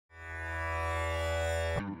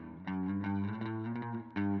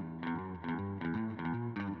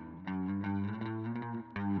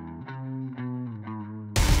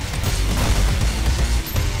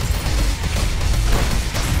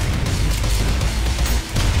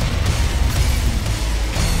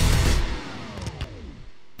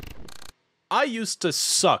I used to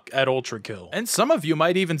suck at Ultrakill, and some of you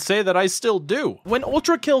might even say that I still do. When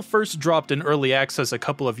Ultrakill first dropped in early access a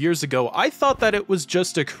couple of years ago, I thought that it was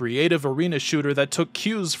just a creative arena shooter that took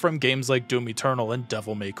cues from games like Doom Eternal and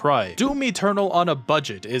Devil May Cry. Doom Eternal on a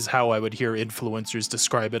budget is how I would hear influencers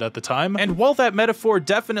describe it at the time, and while that metaphor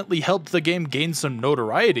definitely helped the game gain some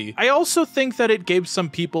notoriety, I also think that it gave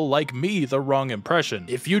some people like me the wrong impression.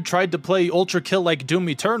 If you tried to play Ultrakill like Doom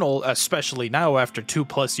Eternal, especially now after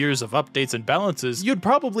 2+ years of updates and balances, you'd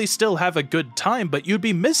probably still have a good time, but you'd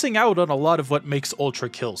be missing out on a lot of what makes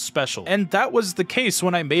Ultrakill special. And that was the case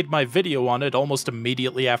when I made my video on it almost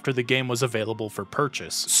immediately after the game was available for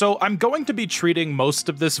purchase. So I'm going to be treating most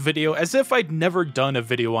of this video as if I'd never done a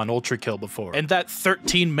video on Ultrakill before, and that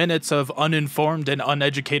 13 minutes of uninformed and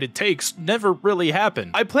uneducated takes never really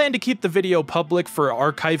happened. I plan to keep the video public for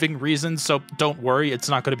archiving reasons, so don't worry, it's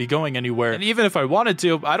not going to be going anywhere, and even if I wanted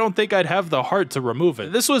to, I don't think I'd have the heart to remove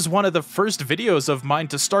it. This was one of the first videos of mine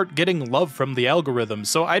to start getting love from the algorithm,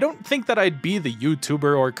 so I don't think that I'd be the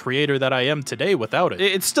YouTuber or creator that I am today without it.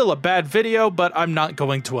 It's still a bad video, but I'm not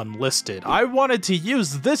going to unlist it. I wanted to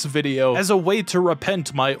use this video as a way to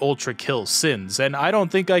repent my Ultrakill sins, and I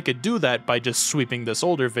don't think I could do that by just sweeping this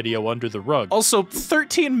older video under the rug. Also,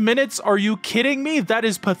 13 minutes? Are you kidding me? That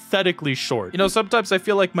is pathetically short. You know, sometimes I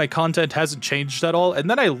feel like my content hasn't changed at all, and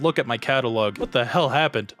then I look at my catalog. What the hell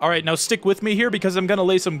happened? Alright, now stick with me here because I'm gonna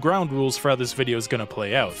lay some ground rules for how this video is gonna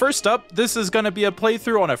play out. First up, this is gonna be a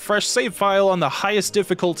playthrough on a fresh save file on the highest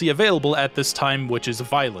difficulty available at this time, which is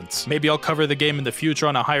violence. Maybe I'll cover the game in the future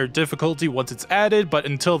on a higher difficulty once it's added, but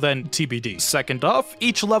until then, TBD. Second off,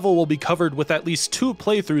 each level will be covered with at least 2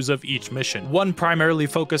 playthroughs of each mission. One primarily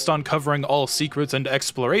focused on covering all secrets and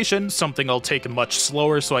exploration, something I'll take much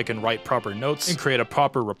slower so I can write proper notes and create a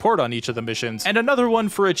proper report on each of the missions, and another one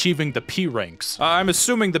for achieving the P ranks. I'm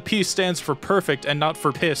assuming the P stands for perfect and not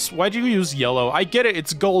for piss. Why'd you use yellow? I get it,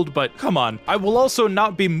 it's gold, but come on. I will also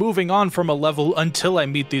not be moving on from a level until I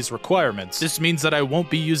meet these requirements. This means that I won't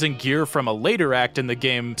be using gear from a later act in the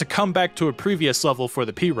game to come back to a previous level for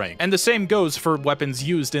the P rank. And the same goes for weapons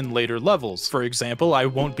used in later levels. For example, I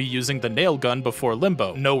won't be using the nail gun before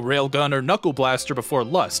Limbo, no railgun or knuckle blaster before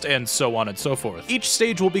Lust, and so on and so forth. Each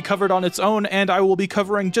stage will be covered on its own, and I will be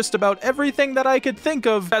covering just about everything that I could think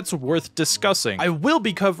of that's worth discussing. I will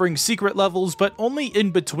be covering secret levels, but only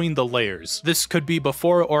in between the layers. This could be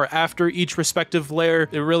before or after each respective layer.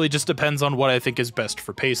 It really just depends on what I think is best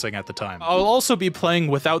for pacing at the time. I'll also be playing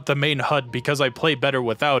without the main HUD because I play better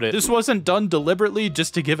without it. This wasn't done deliberately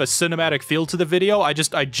just to give a cinematic feel to the video, I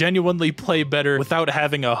genuinely play better without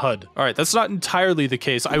having a HUD. Alright, that's not entirely the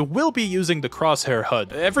case. I will be using the crosshair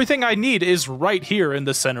HUD. Everything I need is right here in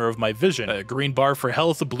the center of my vision. A green bar for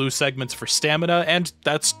health, blue segments for stamina, and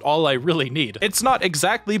that's all I really need. It's not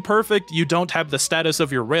exactly perfect, you don't have the status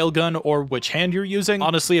of your railgun or which hand you're using.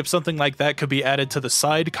 Honestly, if something like that could be added to the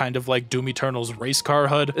side, kind of like Doom Eternal's race car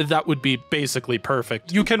HUD, that would be basically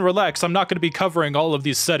perfect. You can relax, I'm not going to be covering all of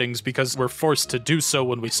these settings because we're forced to do so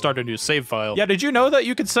when we start a new save file. Yeah, did you know that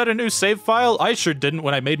you could set a new save file? I sure didn't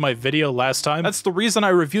when I made my video last time. That's the reason I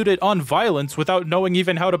reviewed it on violence without knowing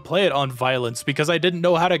even how to play it on violence, because I didn't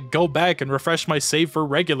know how to go back and refresh my save for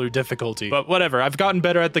regular difficulty. But whatever, I've gotten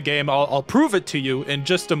better at the game. I'll prove it to you in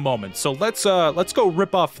just a moment. So let's go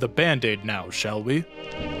rip off the band-aid now, shall we?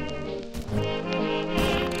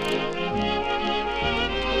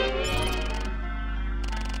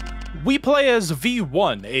 We play as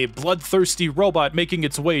V1, a bloodthirsty robot making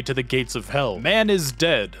its way to the gates of hell. Man is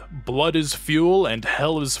dead, blood is fuel, and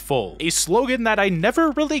hell is full. A slogan that I never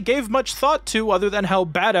really gave much thought to other than how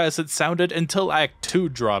badass it sounded until Act 2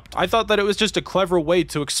 dropped. I thought that it was just a clever way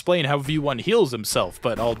to explain how V1 heals himself,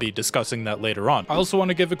 but I'll be discussing that later on. I also want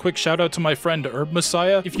to give a quick shout out to my friend Herb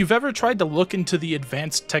Messiah. If you've ever tried to look into the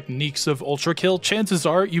advanced techniques of Ultrakill, chances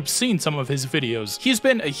are you've seen some of his videos. He's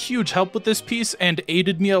been a huge help with this piece and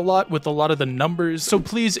aided me a lot with a lot of the numbers, so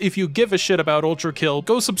please, if you give a shit about Ultrakill,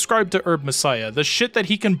 go subscribe to Herb Messiah. The shit that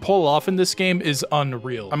he can pull off in this game is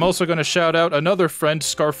unreal. I'm also gonna shout out another friend,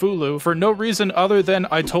 Scarfulu, for no reason other than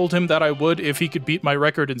I told him that I would if he could beat my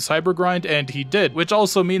record in Cybergrind, and he did, which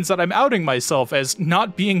also means that I'm outing myself as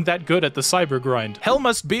not being that good at the Cybergrind. Hell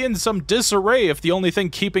must be in some disarray if the only thing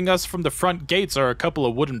keeping us from the front gates are a couple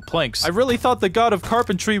of wooden planks. I really thought the god of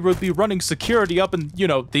carpentry would be running security up in, you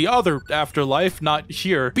know, the other afterlife, not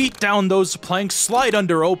here. Beat down those planks, slide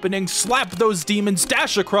under openings, slap those demons,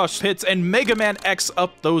 dash across pits, and Mega Man X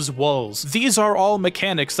up those walls. These are all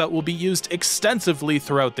mechanics that will be used extensively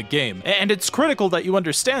throughout the game, and it's critical that you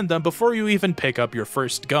understand them before you even pick up your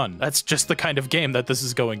first gun. That's just the kind of game that this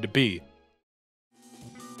is going to be.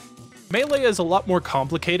 Melee is a lot more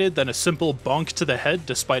complicated than a simple bonk to the head,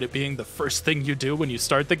 despite it being the first thing you do when you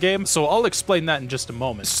start the game, so I'll explain that in just a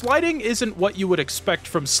moment. Sliding isn't what you would expect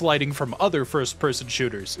from sliding from other first-person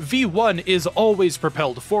shooters. V1 is always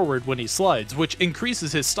propelled forward when he slides, which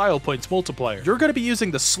increases his style points multiplier. You're going to be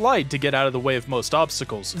using the slide to get out of the way of most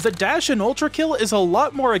obstacles. The dash in Ultrakill is a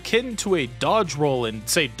lot more akin to a dodge roll in,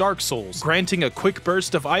 say, Dark Souls, granting a quick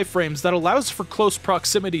burst of iframes that allows for close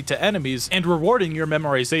proximity to enemies and rewarding your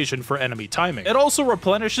memorization for enemy timing. It also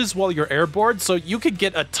replenishes while you're airborne, so you could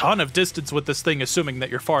get a ton of distance with this thing assuming that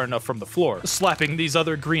you're far enough from the floor. Slapping these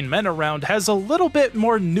other green men around has a little bit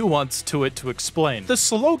more nuance to it to explain. The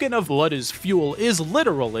slogan of blood is fuel is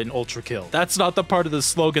literal in Ultrakill. That's not the part of the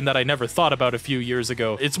slogan that I never thought about a few years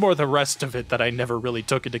ago. It's more the rest of it that I never really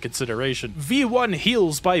took into consideration. V1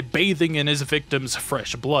 heals by bathing in his victims'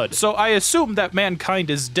 fresh blood. So I assume that mankind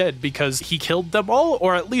is dead because he killed them all,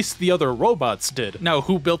 or at least the other robots did. Now,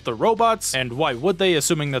 who built the robots, and why would they,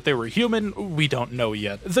 assuming that they were human? We don't know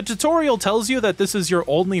yet. The tutorial tells you that this is your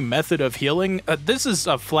only method of healing. This is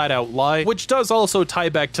a flat-out lie, which does also tie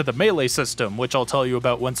back to the melee system, which I'll tell you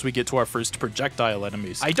about once we get to our first projectile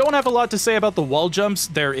enemies. I don't have a lot to say about the wall jumps.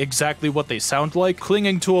 They're exactly what they sound like.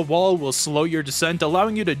 Clinging to a wall will slow your descent,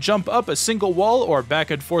 allowing you to jump up a single wall or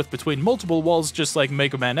back and forth between multiple walls, just like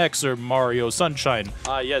Mega Man X or Mario Sunshine.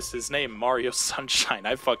 Yes, his name, Mario Sunshine.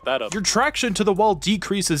 I fucked that up. Your traction to the wall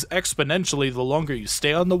decreases exponentially the longer you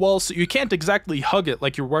stay on the wall, so you can't exactly hug it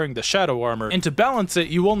like you're wearing the shadow armor. And to balance it,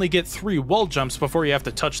 you only get 3 wall jumps before you have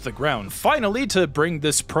to touch the ground. Finally, to bring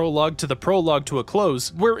this prologue to a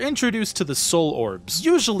close, we're introduced to the soul orbs.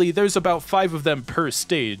 Usually, there's about 5 of them per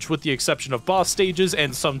stage, with the exception of boss stages,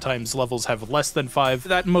 and sometimes levels have less than 5.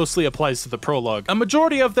 That mostly applies to the prologue. A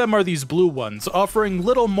majority of them are these blue ones, offering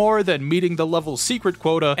little more than meeting the level's secret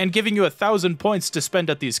quota and giving you 1,000 points to spend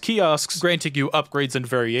at these kiosks, granting you upgrades and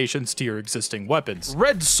variations to your existing weapons.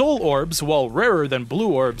 Red soul orbs, while rarer than blue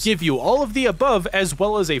orbs, give you all of the above as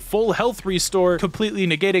well as a full health restore, completely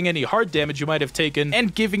negating any hard damage you might have taken,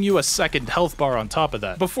 and giving you a second health bar on top of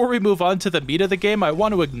that. Before we move on to the meat of the game, I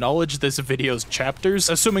want to acknowledge this video's chapters.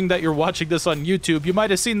 Assuming that you're watching this on YouTube, you might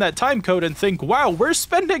have seen that time code and think, wow, we're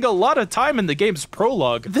spending a lot of time in the game's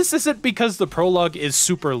prologue. This isn't because the prologue is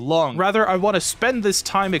super long. Rather, I want to spend this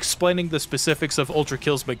time explaining the specifics of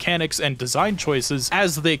Ultrakill's mechanics and design choices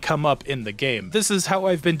as they come up in the game. This is how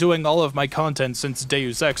I've been doing all of my content since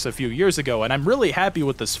Deus Ex a few years ago, and I'm really happy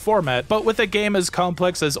with this format, but with a game as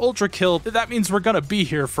complex as Ultrakill, that means we're gonna be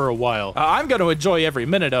here for a while. I'm gonna enjoy every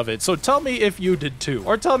minute of it, so tell me if you did too,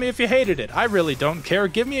 or tell me if you hated it. I really don't care.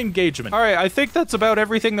 Give me engagement. Alright, I think that's about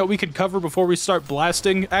everything that we can cover before we start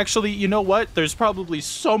blasting. Actually, you know what? There's probably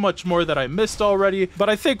so much more that I missed already, but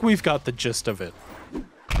I think we've got the gist of it.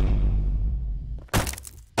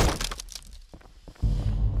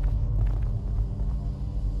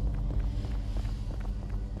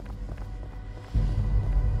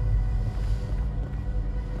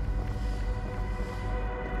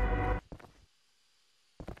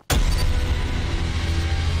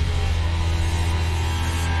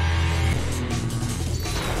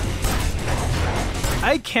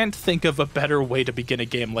 I can't think of a better way to begin a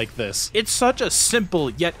game like this. It's such a simple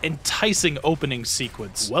yet enticing opening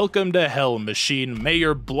sequence. Welcome to hell, machine. May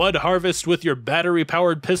your blood harvest with your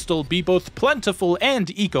battery-powered pistol be both plentiful and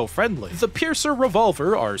eco-friendly. The Piercer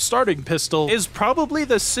Revolver, our starting pistol, is probably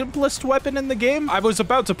the simplest weapon in the game. I was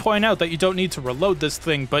about to point out that you don't need to reload this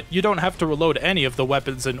thing, but you don't have to reload any of the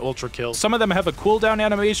weapons in Ultrakill. Some of them have a cooldown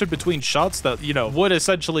animation between shots that, you know, would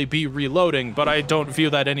essentially be reloading, but I don't view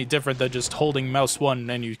that any different than just holding mouse 1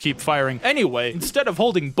 and you keep firing. Anyway, instead of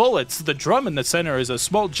holding bullets, the drum in the center is a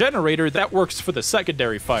small generator that works for the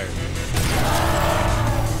secondary fire.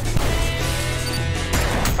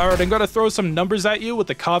 Alright, I'm gonna throw some numbers at you with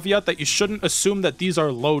the caveat that you shouldn't assume that these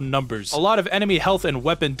are low numbers. A lot of enemy health and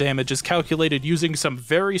weapon damage is calculated using some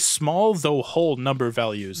very small, though whole number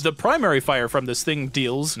values. The primary fire from this thing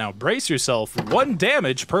deals, now brace yourself, 1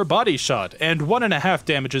 damage per body shot, and 1.5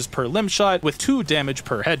 damages per limb shot, with 2 damage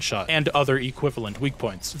per headshot, and other equivalent weak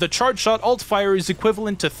points. The charge shot alt fire is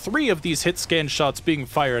equivalent to 3 of these hit scan shots being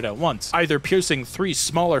fired at once, either piercing 3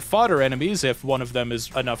 smaller fodder enemies if one of them is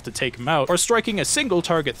enough to take them out, or striking a single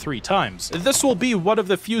target 3 times. This will be one of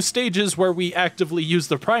the few stages where we actively use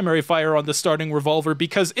the primary fire on the starting revolver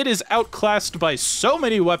because it is outclassed by so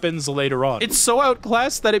many weapons later on. It's so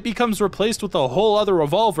outclassed that it becomes replaced with a whole other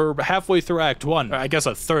revolver halfway through Act 1. I guess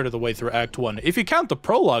a third of the way through Act 1. If you count the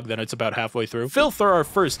prologue, then it's about halfway through. Filth are our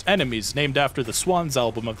first enemies, named after the Swans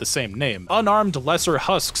album of the same name. Unarmed lesser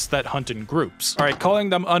husks that hunt in groups. Alright,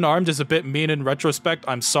 calling them unarmed is a bit mean in retrospect.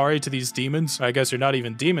 I'm sorry to these demons. I guess you're not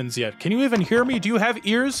even demons yet. Can you even hear me? Do you have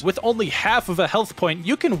ears? appears, with only half of a health point,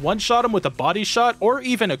 you can one-shot him with a body shot or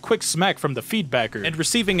even a quick smack from the feedbacker, and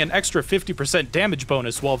receiving an extra 50% damage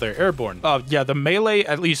bonus while they're airborne. Yeah, the melee,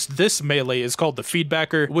 at least this melee, is called the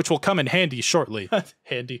feedbacker, which will come in handy shortly.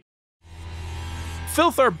 Handy.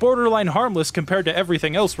 Filth are borderline harmless compared to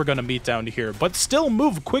everything else we're gonna meet down here, but still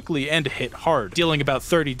move quickly and hit hard, dealing about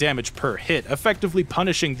 30 damage per hit, effectively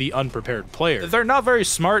punishing the unprepared player. They're not very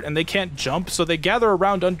smart and they can't jump, so they gather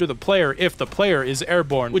around under the player if the player is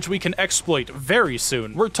airborne, which we can exploit very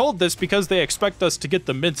soon. We're told this because they expect us to get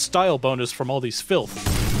the mid-style bonus from all these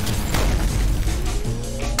filth.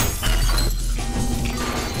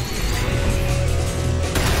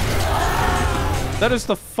 That is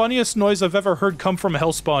the funniest noise I've ever heard come from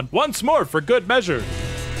Hellspawn. Once more for good measure.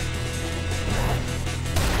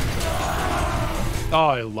 Oh,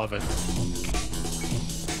 I love it.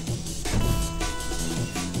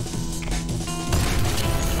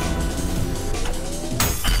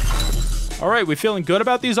 Alright, we feeling good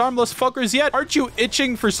about these armless fuckers yet? Aren't you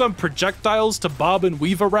itching for some projectiles to bob and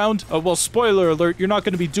weave around? Well, spoiler alert, you're not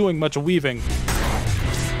going to be doing much weaving.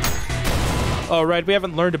 Alright, we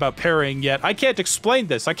haven't learned about parrying yet. I can't explain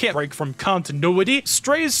this. I can't break from continuity.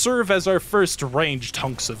 Strays serve as our first ranged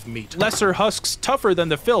hunks of meat. Lesser husks tougher than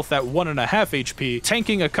the filth at 1.5 HP,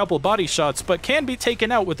 tanking a couple body shots, but can be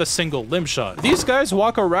taken out with a single limb shot. These guys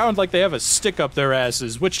walk around like they have a stick up their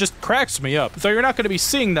asses, which just cracks me up. Though you're not going to be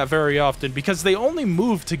seeing that very often because they only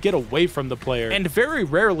move to get away from the player and very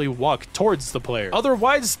rarely walk towards the player.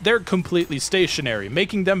 Otherwise, they're completely stationary,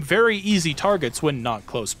 making them very easy targets when not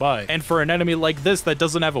close by. And for an enemy like this that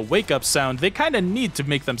doesn't have a wake-up sound, they kind of need to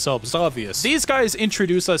make themselves obvious. These guys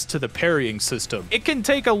introduce us to the parrying system. It can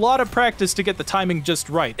take a lot of practice to get the timing just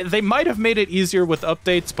right. They might have made it easier with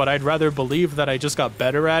updates, but I'd rather believe that I just got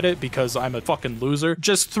better at it because I'm a fucking loser.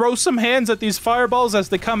 Just throw some hands at these fireballs as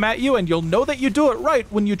they come at you and you'll know that you do it right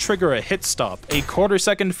when you trigger a hit stop. A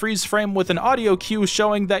quarter-second freeze frame with an audio cue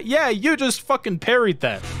showing that, yeah, you just fucking parried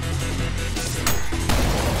that.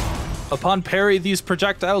 Upon parry, these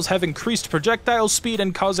projectiles have increased projectile speed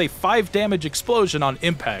and cause a 5 damage explosion on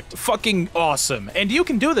impact. Fucking awesome. And you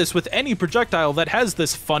can do this with any projectile that has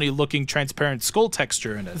this funny looking transparent skull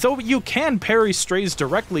texture in it. Though you can parry strays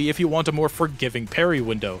directly if you want a more forgiving parry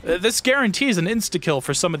window. This guarantees an insta-kill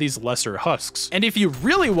for some of these lesser husks. And if you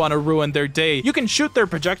really want to ruin their day, you can shoot their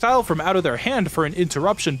projectile from out of their hand for an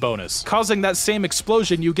interruption bonus, causing that same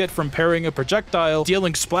explosion you get from parrying a projectile,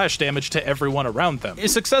 dealing splash damage to everyone around them. A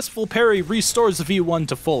successful parry restores V1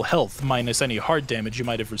 to full health, minus any hard damage you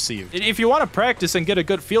might have received. If you want to practice and get a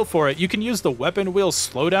good feel for it, you can use the weapon wheel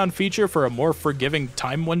slowdown feature for a more forgiving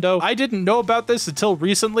time window. I didn't know about this until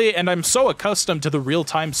recently, and I'm so accustomed to the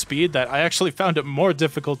real-time speed that I actually found it more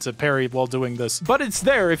difficult to parry while doing this. But it's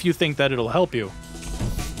there if you think that it'll help you.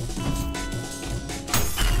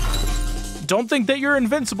 Don't think that you're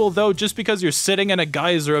invincible though just because you're sitting in a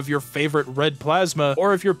geyser of your favorite red plasma,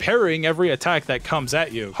 or if you're parrying every attack that comes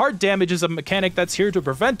at you. Hard damage is a mechanic that's here to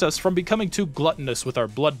prevent us from becoming too gluttonous with our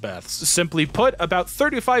bloodbaths. Simply put, about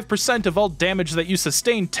 35% of all damage that you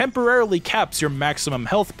sustain temporarily caps your maximum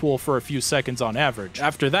health pool for a few seconds on average.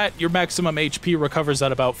 After that, your maximum HP recovers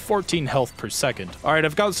at about 14 health per second. Alright,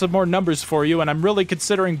 I've got some more numbers for you, and I'm really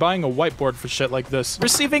considering buying a whiteboard for shit like this.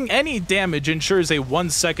 Receiving any damage ensures a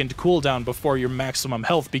 1-second cooldown before your maximum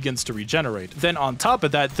health begins to regenerate. Then on top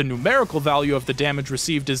of that, the numerical value of the damage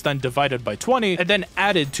received is then divided by 20 and then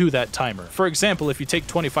added to that timer. For example, if you take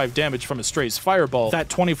 25 damage from a stray's fireball, that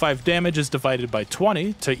 25 damage is divided by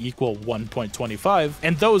 20 to equal 1.25,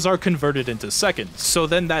 and those are converted into seconds. So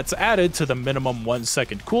then that's added to the minimum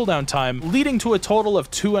 1-second cooldown time, leading to a total of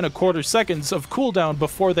 2.25 seconds of cooldown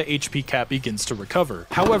before the HP cap begins to recover.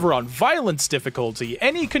 However, on violence difficulty,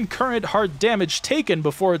 any concurrent hard damage taken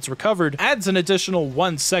before it's recovered adds an additional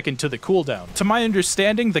 1 second to the cooldown. To my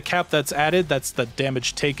understanding, the cap that's added, that's the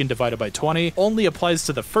damage taken divided by 20, only applies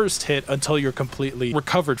to the first hit until you're completely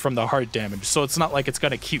recovered from the hard damage, so it's not like it's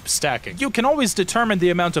gonna keep stacking. You can always determine the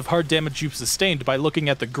amount of hard damage you've sustained by looking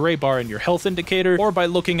at the gray bar in your health indicator, or by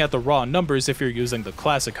looking at the raw numbers if you're using the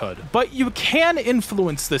classic HUD. But you can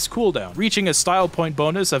influence this cooldown. Reaching a style point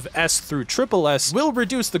bonus of S through SSS will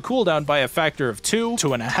reduce the cooldown by a factor of 2,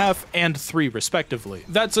 2.5, and 3 respectively.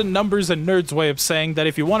 That's a numbers and nerds way of saying that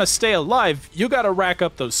if you want to stay alive, you gotta rack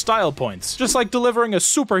up those style points. Just like delivering a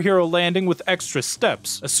superhero landing with extra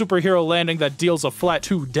steps. A superhero landing that deals a flat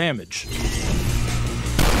 2 damage.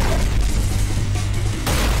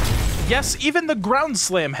 Yes, even the ground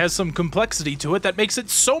slam has some complexity to it that makes it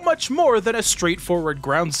so much more than a straightforward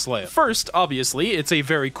ground slam. First, obviously, it's a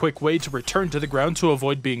very quick way to return to the ground to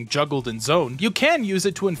avoid being juggled and zoned. You can use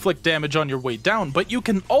it to inflict damage on your way down, but you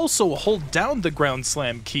can also hold down the ground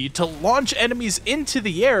slam key to launch enemies into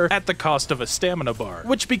the air at the cost of a stamina bar,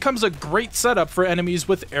 which becomes a great setup for enemies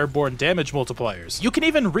with airborne damage multipliers. You can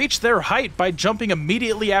even reach their height by jumping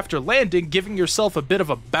immediately after landing, giving yourself a bit of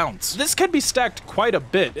a bounce. This can be stacked quite a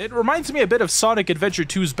bit. It reminds me a bit of Sonic Adventure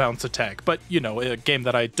 2's bounce attack, but you know, a game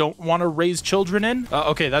that I don't want to raise children in.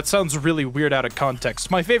 Okay, that sounds really weird out of context.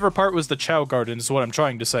 My favorite part was the Chow Garden is what I'm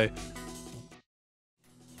trying to say.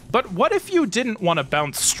 But what if you didn't want to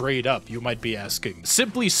bounce straight up, you might be asking?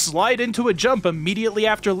 Simply slide into a jump immediately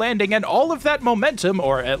after landing and all of that momentum,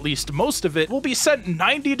 or at least most of it, will be sent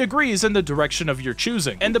 90 degrees in the direction of your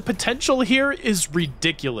choosing. And the potential here is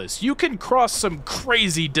ridiculous. You can cross some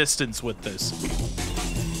crazy distance with this.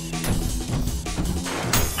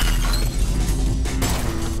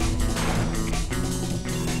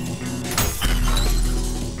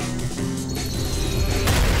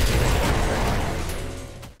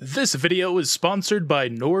 This video is sponsored by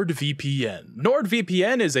NordVPN.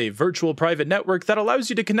 NordVPN is a virtual private network that allows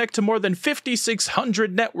you to connect to more than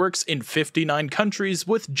 5,600 networks in 59 countries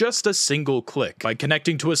with just a single click. By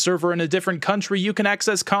connecting to a server in a different country, you can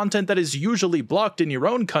access content that is usually blocked in your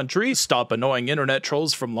own country, stop annoying internet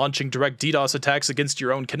trolls from launching direct DDoS attacks against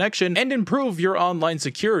your own connection, and improve your online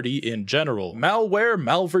security in general. Malware,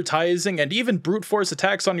 malvertising, and even brute force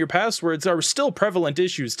attacks on your passwords are still prevalent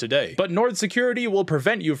issues today, but Nord Security will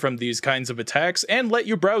prevent you from these kinds of attacks and let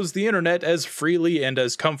you browse the internet as freely and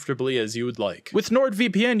as comfortably as you would like. With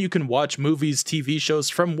NordVPN, you can watch movies, TV shows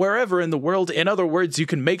from wherever in the world. In other words, you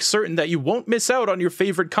can make certain that you won't miss out on your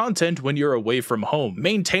favorite content when you're away from home,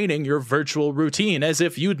 maintaining your virtual routine as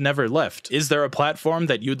if you'd never left. Is there a platform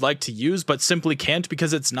that you'd like to use but simply can't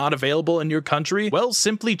because it's not available in your country? Well,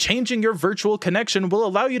 simply changing your virtual connection will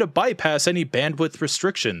allow you to bypass any bandwidth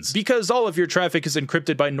restrictions. Because all of your traffic is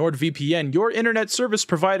encrypted by NordVPN, your internet service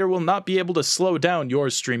provider will not be able to slow down your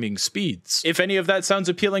streaming speeds. If any of that sounds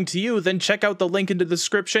appealing to you, then check out the link in the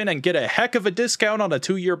description and get a heck of a discount on a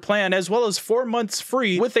 2-year plan as well as 4 months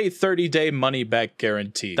free with a 30-day money-back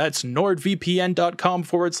guarantee. That's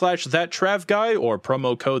nordvpn.com/thattravguy or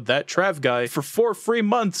promo code thattravguy for 4 free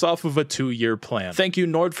months off of a 2-year plan. Thank you,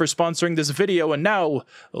 Nord, for sponsoring this video, and now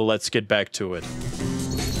let's get back to it.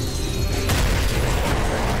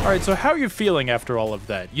 Alright, so how are you feeling after all of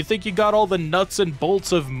that? You think you got all the nuts and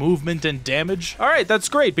bolts of movement and damage? Alright, that's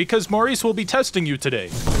great, because Maurice will be testing you today.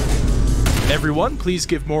 Everyone, please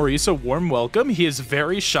give Maurice a warm welcome. He is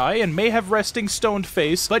very shy and may have resting stoned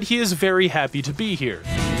face, but he is very happy to be here.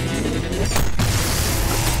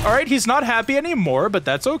 Alright, he's not happy anymore, but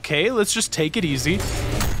that's okay. Let's just take it easy.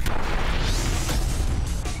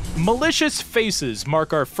 Malicious faces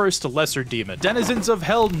mark our first lesser demon. Denizens of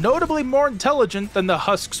hell notably more intelligent than the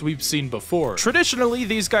husks we've seen before. Traditionally,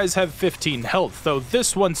 these guys have 15 health, though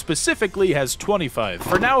this one specifically has 25.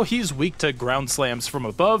 For now, he's weak to ground slams from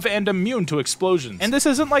above and immune to explosions. And this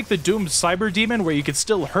isn't like the doomed cyber demon where you can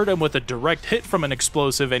still hurt him with a direct hit from an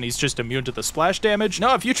explosive and he's just immune to the splash damage.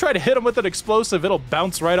 No, if you try to hit him with an explosive, it'll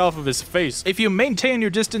bounce right off of his face. If you maintain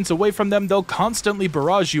your distance away from them, they'll constantly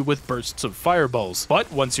barrage you with bursts of fireballs.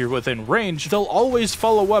 But once you're within range, they'll always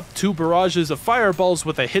follow up 2 barrages of fireballs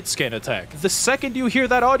with a hit scan attack. The second you hear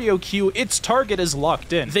that audio cue, its target is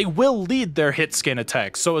locked in. They will lead their hit scan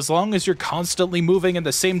attacks, so as long as you're constantly moving in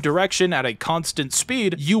the same direction at a constant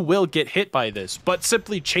speed, you will get hit by this. But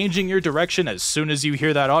simply changing your direction as soon as you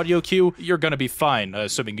hear that audio cue, you're gonna be fine,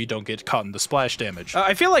 assuming you don't get caught in the splash damage.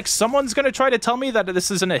 I feel like someone's gonna try to tell me that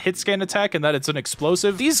this isn't a hit scan attack and that it's an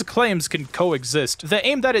explosive. These claims can coexist. The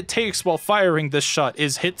aim that it takes while firing this shot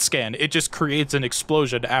is hit scan. It just creates an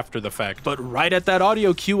explosion after the fact. But right at that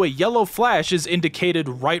audio cue, a yellow flash is indicated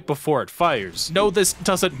right before it fires. No, this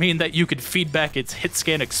doesn't mean that you could feedback its hit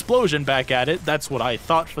scan explosion back at it. That's what I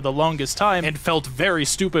thought for the longest time and felt very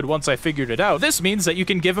stupid once I figured it out. This means that you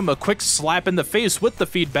can give him a quick slap in the face with the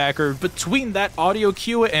feedbacker between that audio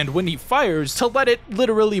cue and when he fires to let it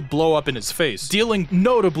literally blow up in his face, dealing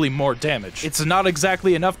notably more damage. It's not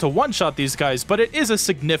exactly enough to one-shot these guys, but it is a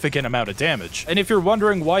significant amount of damage. And if you're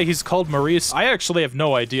wondering wondering why he's called Maurice, I actually have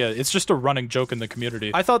no idea. It's just a running joke in the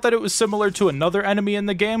community. I thought that it was similar to another enemy in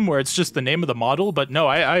the game where it's just the name of the model, but no,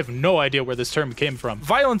 I have no idea where this term came from.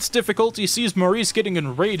 Violence difficulty sees Maurice getting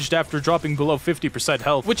enraged after dropping below 50%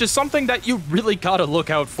 health, which is something that you really gotta look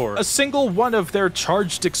out for. A single one of their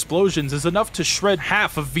charged explosions is enough to shred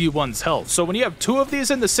half of V1's health. So when you have two of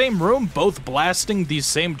these in the same room, both blasting these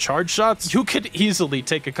same charge shots, you could easily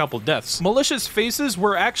take a couple deaths. Malicious faces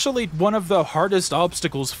were actually one of the hardest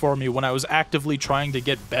obstacles for me when I was actively trying to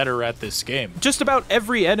get better at this game. Just about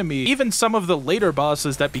every enemy, even some of the later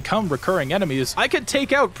bosses that become recurring enemies, I could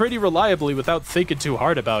take out pretty reliably without thinking too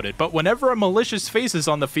hard about it. But whenever a malicious face is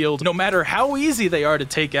on the field, no matter how easy they are to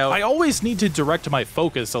take out, I always need to direct my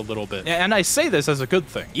focus a little bit. And I say this as a good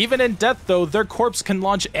thing. Even in death though, their corpse can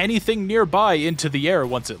launch anything nearby into the air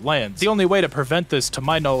once it lands. The only way to prevent this, to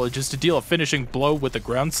my knowledge, is to deal a finishing blow with a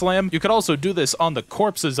ground slam. You could also do this on the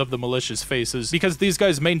corpses of the malicious faces, because these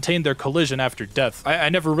guys maintain their collision after death. I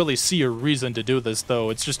never really see a reason to do this though,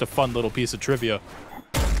 it's just a fun little piece of trivia.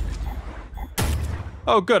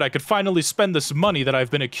 Oh good, I could finally spend this money that I've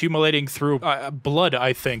been accumulating through blood,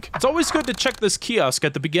 I think. It's always good to check this kiosk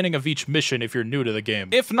at the beginning of each mission if you're new to the game.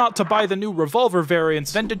 If not to buy the new revolver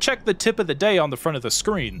variants, then to check the tip of the day on the front of the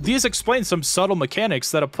screen. These explain some subtle mechanics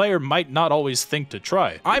that a player might not always think to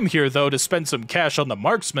try. I'm here though to spend some cash on the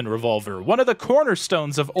Marksman revolver, one of the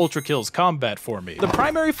cornerstones of Ultrakill's combat for me. The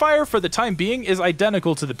primary fire for the time being is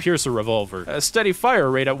identical to the Piercer revolver, a steady fire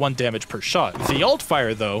rate at 1 damage per shot. The alt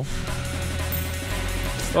fire though...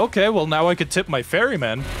 Okay, well now I could tip my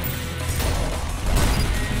ferryman.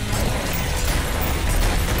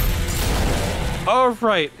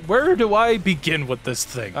 Alright, where do I begin with this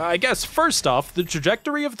thing? I guess first off, the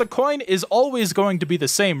trajectory of the coin is always going to be the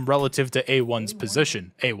same relative to A1's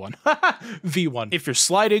position. A1. V1. If you're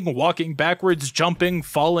sliding, walking backwards, jumping,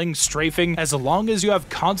 falling, strafing, as long as you have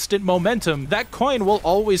constant momentum, that coin will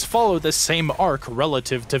always follow the same arc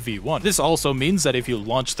relative to V1. This also means that if you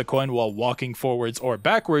launch the coin while walking forwards or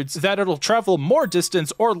backwards, that it'll travel more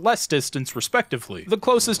distance or less distance respectively. The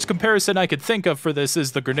closest comparison I could think of for this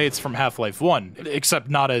is the grenades from Half-Life 1. Except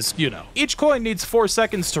not as, you know. Each coin needs 4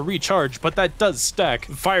 seconds to recharge, but that does stack.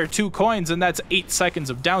 Fire 2 coins and that's 8 seconds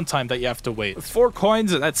of downtime that you have to wait. 4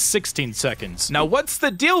 coins and that's 16 seconds. Now what's the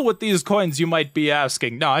deal with these coins, you might be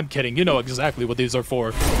asking? No, I'm kidding, you know exactly what these are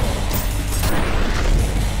for.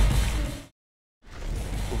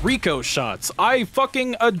 Rico shots. I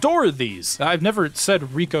fucking adore these. I've never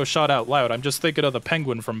said Rico shot out loud. I'm just thinking of the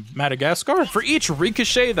penguin from Madagascar. For each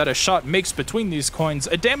ricochet that a shot makes between these coins,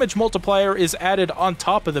 a damage multiplier is added on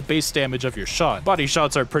top of the base damage of your shot. Body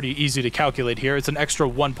shots are pretty easy to calculate here. It's an extra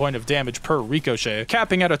 1 point of damage per ricochet,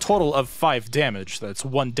 capping at a total of 5 damage. That's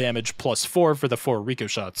 1 damage plus 4 for the 4 Rico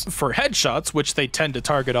shots. For headshots, which they tend to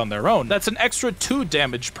target on their own, that's an extra 2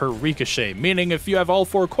 damage per ricochet, meaning if you have all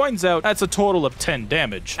 4 coins out, that's a total of 10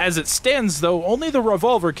 damage. As it stands though, only the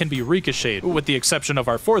revolver can be ricocheted, with the exception of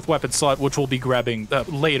our 4th weapon slot, which we'll be grabbing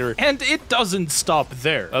later. And it doesn't stop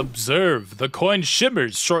there. Observe, the coin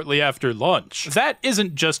shimmers shortly after launch. That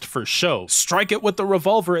isn't just for show. Strike it with the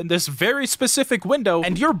revolver in this very specific window,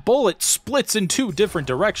 and your bullet splits in 2 different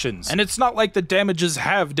directions. And it's not like the damage is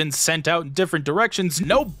halved and sent out in different directions.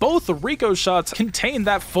 No, both Rico shots contain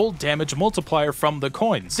that full damage multiplier from the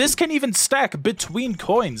coins. This can even stack between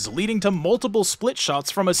coins, leading to multiple split shots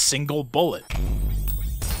from a single bullet.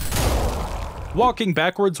 Walking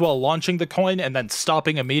backwards while launching the coin and then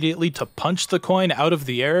stopping immediately to punch the coin out of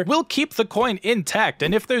the air will keep the coin intact,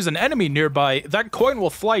 and if there's an enemy nearby, that coin will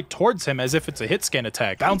fly towards him as if it's a hit scan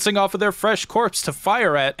attack, bouncing off of their fresh corpse to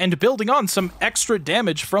fire at, and building on some extra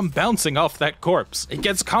damage from bouncing off that corpse. It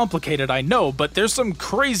gets complicated, I know, but there's some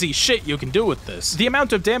crazy shit you can do with this. The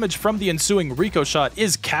amount of damage from the ensuing Rico shot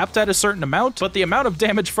is capped at a certain amount, but the amount of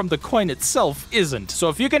damage from the coin itself isn't. So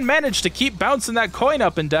if you can manage to keep bouncing that coin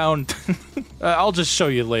up and down, I'll just show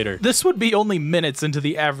you later. This would be only minutes into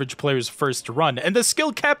the average player's first run, and the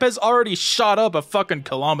skill cap has already shot up a fucking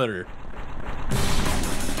kilometer.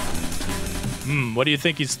 What do you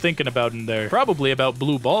think he's thinking about in there? Probably about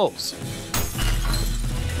blue balls.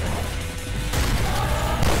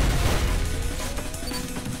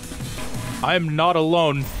 I'm not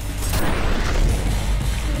alone.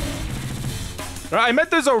 I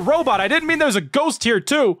meant there's a robot. I didn't mean there's a ghost here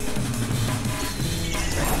too.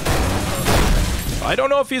 I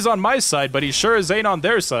don't know if he's on my side, but he sure as ain't on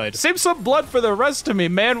their side. Save some blood for the rest of me,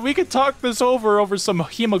 man. We could talk this over some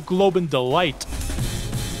hemoglobin delight.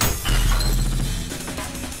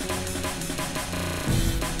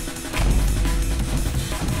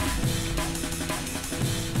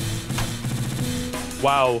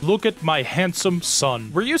 Wow, look at my handsome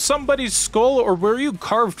son. Were you somebody's skull or were you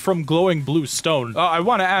carved from glowing blue stone? I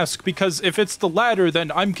want to ask because if it's the latter,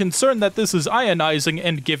 then I'm concerned that this is ionizing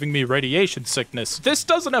and giving me radiation sickness. This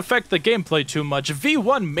doesn't affect the gameplay too much.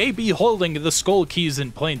 V1 may be holding the skull keys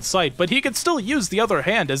in plain sight, but he could still use the other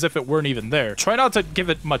hand as if it weren't even there. Try not to give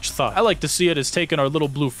it much thought. I like to see it as taking our little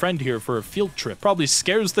blue friend here for a field trip. Probably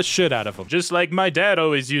scares the shit out of him. Just like my dad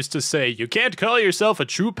always used to say, you can't call yourself a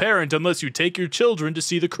true parent unless you take your children to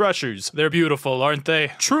see the Crushers. They're beautiful, aren't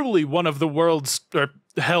they? Truly one of the world's,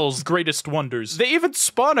 hell's greatest wonders. They even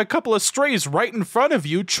spawn a couple of strays right in front of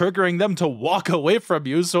you, triggering them to walk away from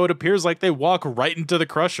you so it appears like they walk right into the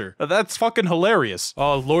Crusher. That's fucking hilarious.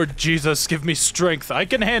 Oh, Lord Jesus, give me strength. I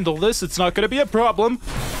can handle this. It's not gonna be a problem.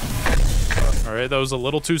 Alright, that was a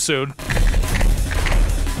little too soon.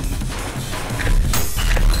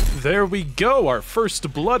 There we go, our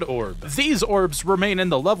first blood orb. These orbs remain in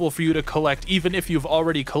the level for you to collect even if you've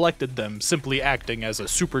already collected them, simply acting as a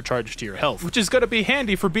supercharge to your health, which is gonna be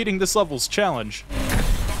handy for beating this level's challenge.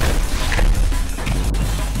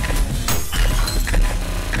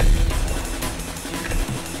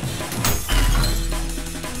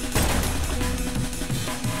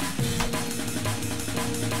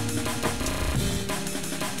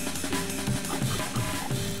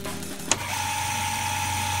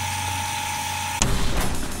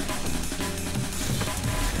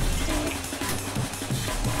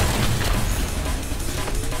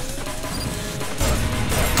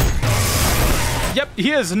 Yep,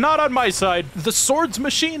 he is not on my side. The Swords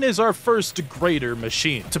Machine is our first greater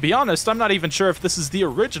machine. To be honest, I'm not even sure if this is the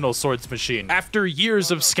original Swords Machine. After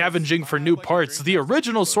years of scavenging for new parts, the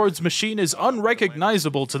original Swords Machine is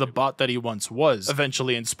unrecognizable to the bot that he once was,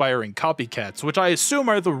 eventually inspiring copycats, which I assume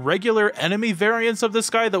are the regular enemy variants of this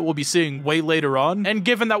guy that we'll be seeing way later on. And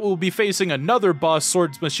given that we'll be facing another boss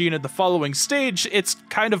Swords Machine in the following stage, it's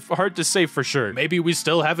kind of hard to say for sure. Maybe we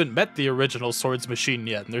still haven't met the original Swords Machine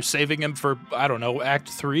yet, and they're saving him for, I don't know, Act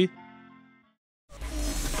 3?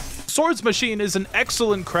 Swords Machine is an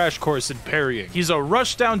excellent crash course in parrying. He's a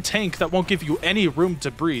rush-down tank that won't give you any room to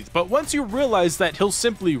breathe, but once you realize that he'll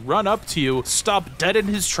simply run up to you, stop dead in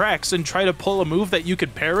his tracks, and try to pull a move that you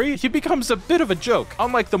could parry, he becomes a bit of a joke.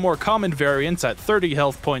 Unlike the more common variants at 30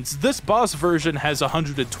 health points, this boss version has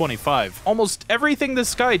 125. Almost everything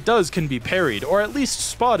this guy does can be parried, or at least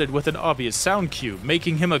spotted with an obvious sound cue,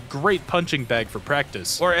 making him a great punching bag for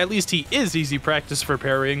practice. Or at least he is easy practice for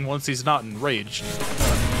parrying once he's not enraged.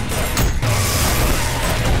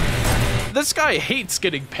 This guy hates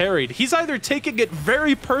getting parried. He's either taking it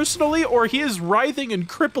very personally or he is writhing in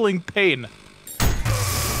crippling pain.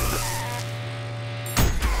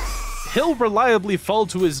 He'll reliably fall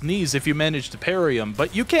to his knees if you manage to parry him,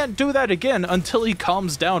 but you can't do that again until he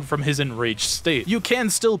calms down from his enraged state. You can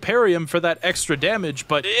still parry him for that extra damage,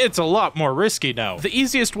 but it's a lot more risky now. The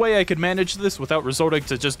easiest way I could manage this without resorting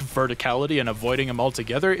to just verticality and avoiding him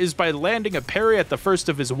altogether is by landing a parry at the first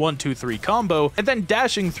of his 1-2-3 combo, and then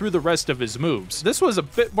dashing through the rest of his moves. This was a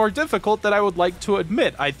bit more difficult than I would like to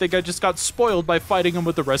admit. I think I just got spoiled by fighting him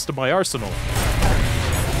with the rest of my arsenal.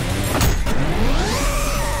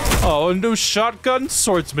 Oh, a new shotgun?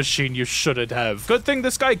 Swords Machine you shouldn't have. Good thing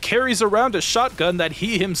this guy carries around a shotgun that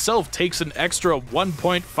he himself takes an extra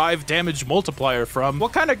 1.5 damage multiplier from.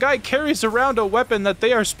 What kind of guy carries around a weapon that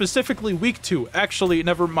they are specifically weak to? Actually,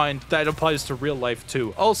 never mind. That applies to real life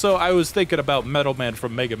too. Also, I was thinking about Metal Man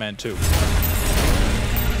from Mega Man 2.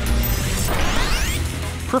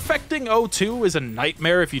 Perfecting O2 is a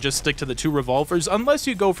nightmare if you just stick to the two revolvers, unless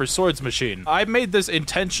you go for Swords Machine. I made this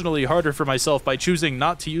intentionally harder for myself by choosing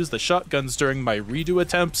not to use the shotguns during my redo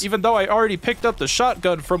attempts, even though I already picked up the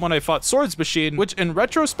shotgun from when I fought Swords Machine, which in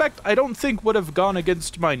retrospect I don't think would have gone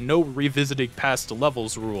against my no revisiting past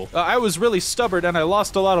levels rule. I was really stubborn and I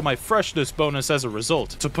lost a lot of my freshness bonus as a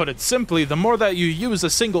result. To put it simply, the more that you use a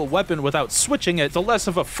single weapon without switching it, the less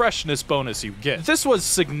of a freshness bonus you get. This was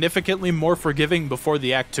significantly more forgiving before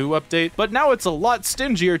the Act 2 update, but now it's a lot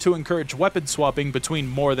stingier to encourage weapon swapping between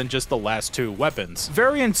more than just the last two weapons.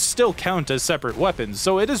 Variants still count as separate weapons,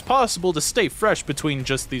 so it is possible to stay fresh between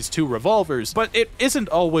just these two revolvers, but it isn't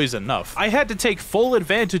always enough. I had to take full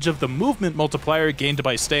advantage of the movement multiplier gained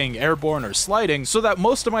by staying airborne or sliding, so that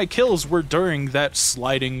most of my kills were during that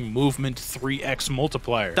sliding movement 3x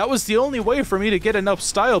multiplier. That was the only way for me to get enough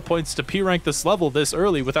style points to P-rank this level this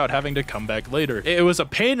early without having to come back later. It was a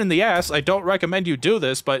pain in the ass. I don't recommend you do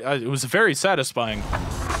this, but it was very satisfying.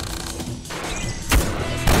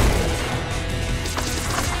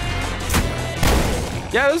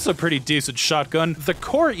 Yeah, this is a pretty decent shotgun. The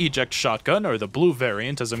core eject shotgun, or the blue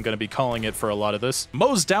variant as I'm going to be calling it for a lot of this,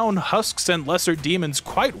 mows down husks and lesser demons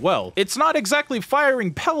quite well. It's not exactly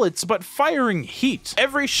firing pellets, but firing heat.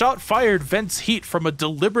 Every shot fired vents heat from a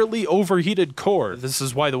deliberately overheated core. This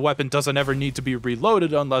is why the weapon doesn't ever need to be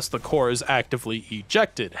reloaded unless the core is actively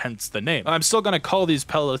ejected, hence the name. I'm still going to call these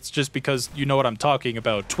pellets just because you know what I'm talking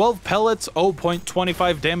about. 12 pellets,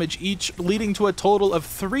 0.25 damage each, leading to a total of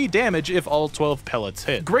 3 damage if all 12 pellets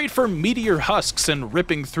hit. Great for meteor husks and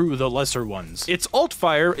ripping through the lesser ones. Its alt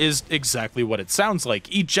fire is exactly what it sounds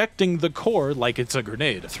like, ejecting the core like it's a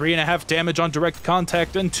grenade. 3.5 damage on direct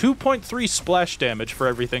contact and 2.3 splash damage for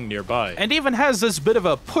everything nearby. And even has this bit of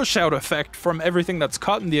a push out effect from everything that's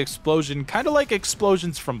caught in the explosion, kinda like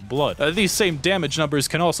explosions from blood. These same damage numbers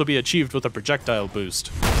can also be achieved with a projectile boost.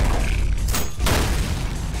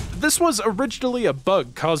 This was originally a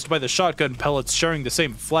bug caused by the shotgun pellets sharing the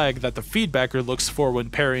same flag that the feedbacker looks for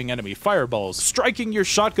when parrying enemy fireballs. Striking your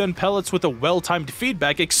shotgun pellets with a well-timed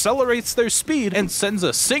feedback accelerates their speed and sends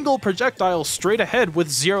a single projectile straight ahead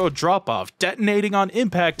with 0 drop-off, detonating on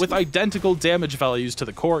impact with identical damage values to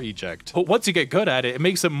the core eject. But once you get good at it, it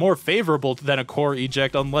makes it more favorable than a core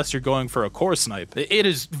eject unless you're going for a core snipe. It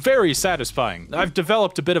is very satisfying. I've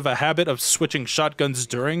developed a bit of a habit of switching shotguns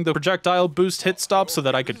during the projectile boost hit stop so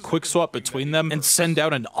that I could quick swap between them and send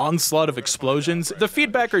out an onslaught of explosions. The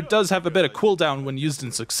feedbacker does have a bit of cooldown when used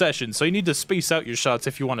in succession, so you need to space out your shots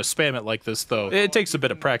if you want to spam it like this though. It takes a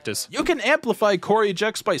bit of practice. You can amplify core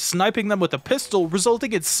ejects by sniping them with a pistol,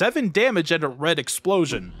 resulting in 7 damage and a red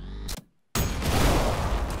explosion.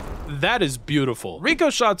 That is beautiful. Rico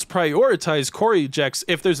shots prioritize core ejects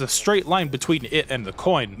if there's a straight line between it and the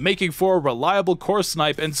coin, making for a reliable core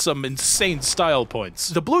snipe and some insane style points.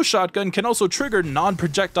 The blue shotgun can also trigger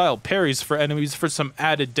non-projectile parries for enemies for some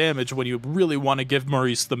added damage when you really want to give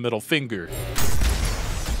Maurice the middle finger.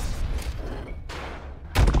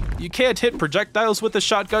 You can't hit projectiles with the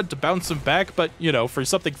shotgun to bounce them back, but, you know, for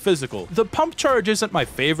something physical. The pump charge isn't my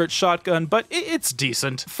favorite shotgun, but it's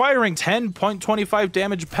decent. Firing 10.25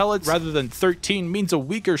 damage pellets rather than 13 means a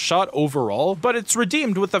weaker shot overall, but it's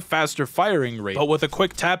redeemed with a faster firing rate. But with a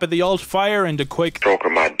quick tap of the alt fire and a quick stroke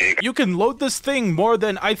of my dick, you can load this thing more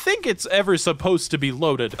than I think it's ever supposed to be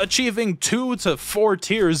loaded, achieving 2 to 4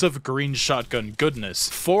 tiers of green shotgun goodness.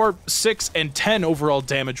 4, 6, and 10 overall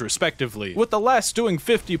damage respectively, with the last doing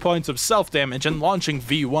 50 points of self-damage and launching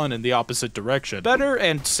V1 in the opposite direction. Better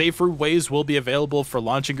and safer ways will be available for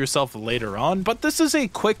launching yourself later on, but this is a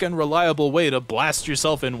quick and reliable way to blast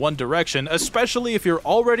yourself in one direction, especially if you're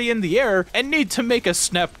already in the air and need to make a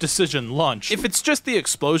snap decision launch. If it's just the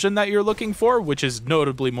explosion that you're looking for, which is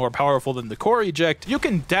notably more powerful than the core eject, you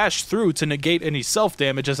can dash through to negate any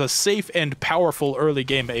self-damage as a safe and powerful early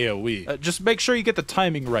game AoE. Just make sure you get the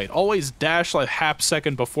timing right. Always dash like half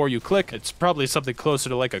second before you click. It's probably something closer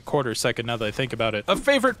to like a quarter second now that I think about it. A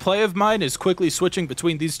favorite play of mine is quickly switching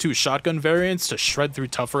between these two shotgun variants to shred through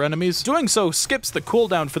tougher enemies. Doing so skips the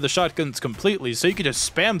cooldown for the shotguns completely, so you can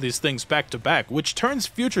just spam these things back to back, which turns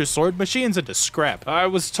future sword machines into scrap. I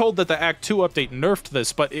was told that the Act 2 update nerfed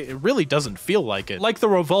this, but it really doesn't feel like it. Like the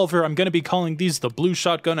revolver, I'm going to be calling these the blue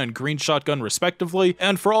shotgun and green shotgun respectively,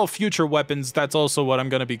 and for all future weapons, that's also what I'm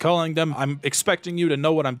going to be calling them. I'm expecting you to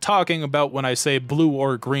know what I'm talking about when I say blue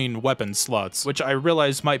or green weapon slots, which I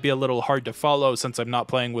realize might be a little hard to follow since I'm not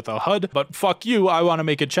playing with a HUD, but fuck you, I want to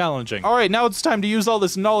make it challenging. Alright, now it's time to use all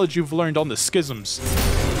this knowledge you've learned on the schisms.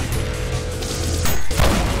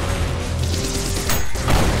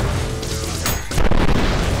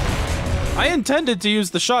 I intended to use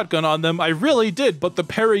the shotgun on them, I really did, but the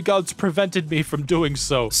parry gods prevented me from doing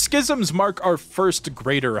so. Schisms mark our first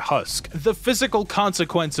greater husk, the physical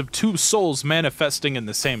consequence of two souls manifesting in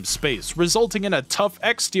the same space, resulting in a tough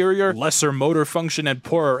exterior, lesser motor function and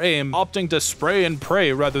poorer aim, opting to spray and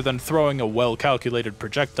pray rather than throwing a well-calculated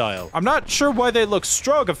projectile. I'm not sure why they look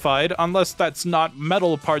strogified, unless that's not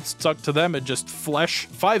metal parts stuck to them and just flesh.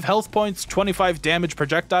 5 health points, 25 damage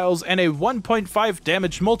projectiles, and a 1.5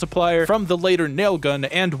 damage multiplier from the later nail gun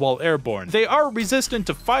and while airborne. They are resistant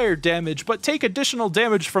to fire damage, but take additional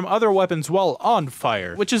damage from other weapons while on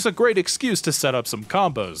fire, which is a great excuse to set up some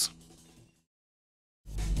combos.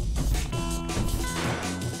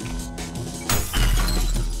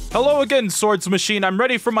 Hello again, Swords Machine. I'm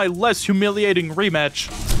ready for my less humiliating rematch.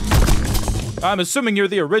 I'm assuming you're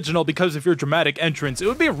the original because of your dramatic entrance. It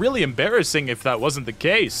would be really embarrassing if that wasn't the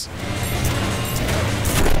case.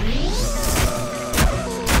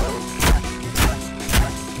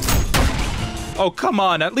 Oh, come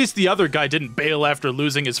on, at least the other guy didn't bail after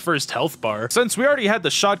losing his first health bar. Since we already had the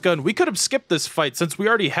shotgun, we could have skipped this fight since we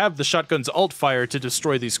already have the shotgun's alt fire to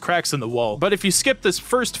destroy these cracks in the wall. But if you skip this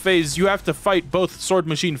first phase, you have to fight both sword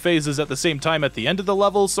machine phases at the same time at the end of the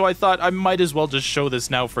level, so I thought I might as well just show this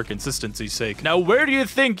now for consistency's sake. Now, where do you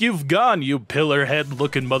think you've gone, you pillar head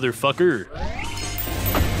looking motherfucker?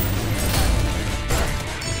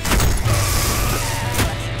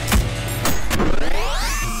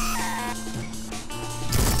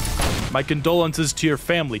 My condolences to your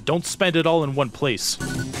family. Don't spend it all in one place.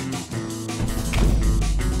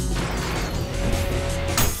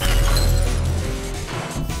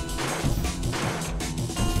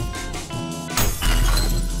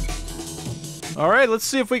 Alright, let's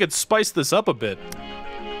see if we can spice this up a bit.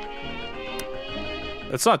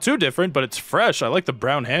 It's not too different, but it's fresh. I like the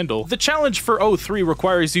brown handle. The challenge for 03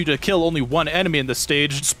 requires you to kill only one enemy in the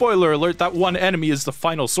stage. Spoiler alert, that one enemy is the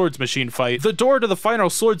final swords machine fight. The door to the final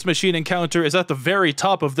swords machine encounter is at the very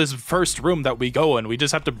top of this first room that we go in. We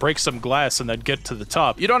just have to break some glass and then get to the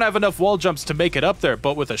top. You don't have enough wall jumps to make it up there,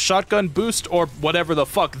 but with a shotgun boost or whatever the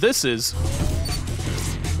fuck this is,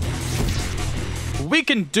 we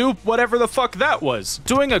can do whatever the fuck that was.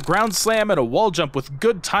 Doing a ground slam and a wall jump with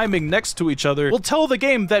good timing next to each other will tell the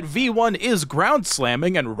game that V1 is ground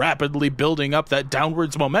slamming and rapidly building up that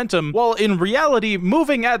downwards momentum, while in reality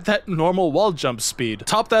moving at that normal wall jump speed.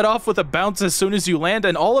 Top that off with a bounce as soon as you land,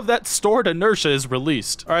 and all of that stored inertia is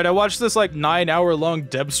released. Alright, I watched this like 9-hour long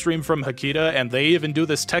deb stream from Hakita, and they even do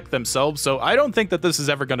this tech themselves, so I don't think that this is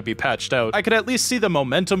ever going to be patched out. I could at least see the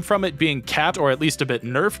momentum from it being capped or at least a bit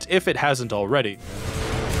nerfed if it hasn't already.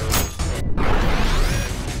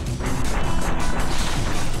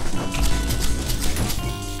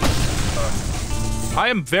 I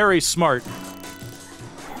am very smart.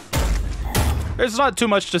 There's not too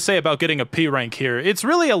much to say about getting a P rank here. It's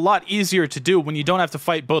really a lot easier to do when you don't have to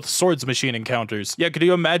fight both swords machine encounters. Yeah, could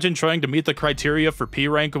you imagine trying to meet the criteria for P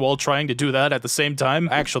rank while trying to do that at the same time?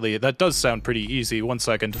 Actually, that does sound pretty easy. 1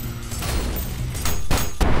 second.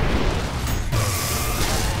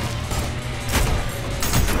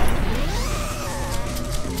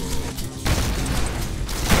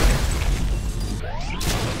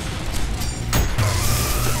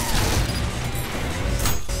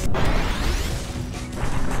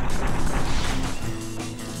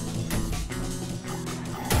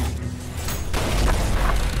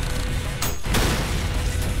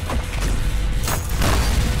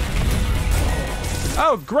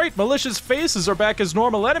 Oh, great! Malicious faces are back as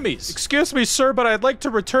normal enemies. Excuse me, sir, but I'd like to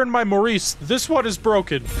return my Maurice. This one is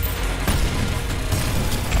broken.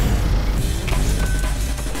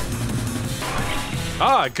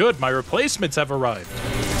 Ah, good. My replacements have arrived.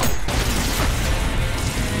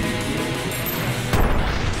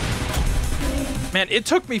 Man, it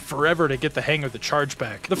took me forever to get the hang of the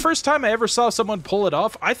chargeback. The first time I ever saw someone pull it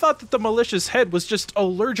off, I thought that the malicious head was just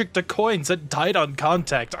allergic to coins that died on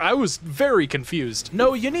contact. I was very confused.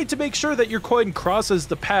 No, you need to make sure that your coin crosses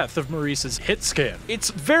the path of Maurice's hit scan. It's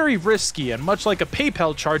very risky, and much like a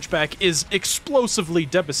PayPal chargeback, is explosively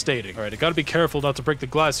devastating. Alright, I gotta be careful not to break the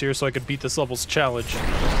glass here so I can beat this level's challenge.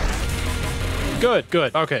 Good,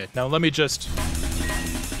 good. Okay, now let me just...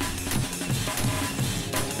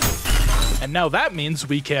 And now that means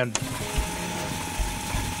we can...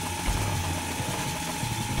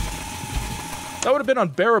 That would have been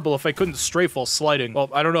unbearable if I couldn't strafe while sliding. Well,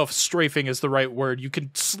 I don't know if strafing is the right word. You can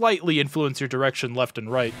slightly influence your direction left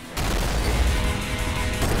and right.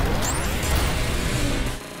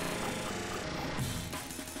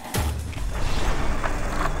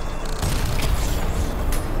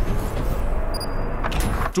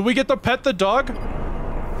 Do we get to pet the dog?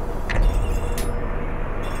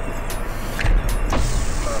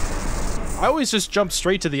 I always just jump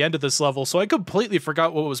straight to the end of this level, so I completely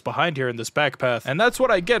forgot what was behind here in this back path, and that's what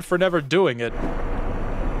I get for never doing it.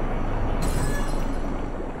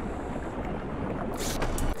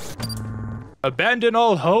 Abandon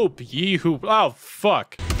all hope, ye who— oh,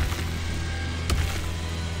 fuck.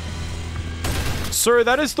 Sir,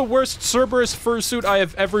 that is the worst Cerberus fursuit I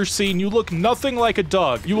have ever seen. You look nothing like a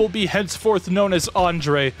dog. You will be henceforth known as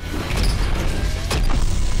Andre.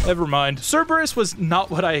 Never mind. Cerberus was not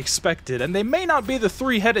what I expected, and they may not be the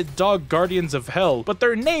three-headed dog guardians of hell, but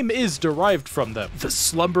their name is derived from them. The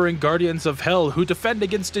slumbering guardians of hell who defend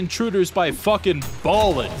against intruders by fucking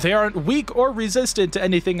ballin'. They aren't weak or resistant to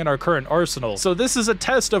anything in our current arsenal, so this is a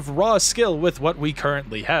test of raw skill with what we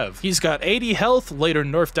currently have. He's got 80 health, later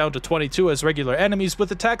nerfed down to 22 as regular enemies,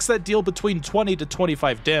 with attacks that deal between 20 to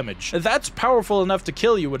 25 damage. That's powerful enough to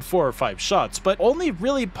kill you in 4 or 5 shots, but only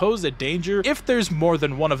really pose a danger if there's more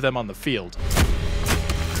than one of them on the field.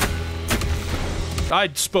 I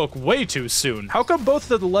spoke way too soon. How come both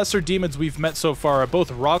of the lesser demons we've met so far are both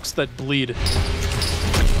rocks that bleed?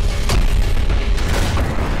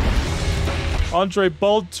 Andre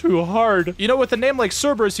balled too hard. You know, with a name like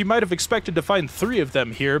Cerberus, you might have expected to find 3 of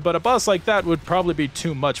them here, but a boss like that would probably be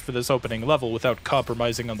too much for this opening level without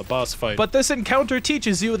compromising on the boss fight. But this encounter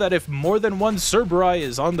teaches you that if more than one Cerberi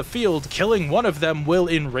is on the field, killing one of them will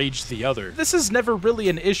enrage the other. This is never really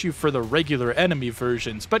an issue for the regular enemy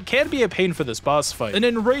versions, but can be a pain for this boss fight. An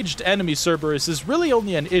enraged enemy Cerberus is really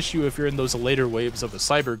only an issue if you're in those later waves of a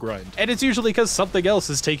cyber grind, and it's usually because something else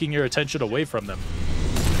is taking your attention away from them.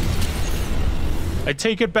 I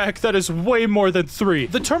take it back, that is way more than 3.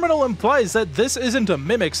 The terminal implies that this isn't a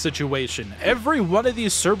mimic situation. Every one of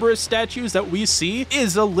these Cerberus statues that we see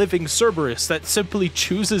is a living Cerberus that simply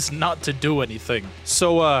chooses not to do anything.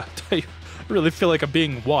 So, I really feel like I'm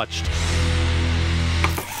being watched.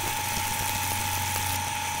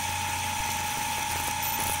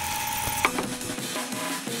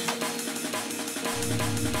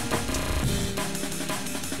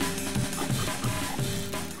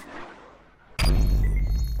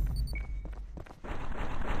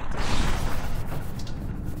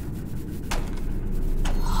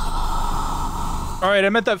 Alright, I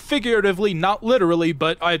meant that figuratively, not literally,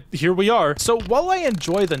 but here we are. So while I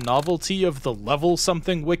enjoy the novelty of the level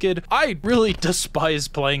something wicked, I really despise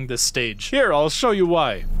playing this stage. Here, I'll show you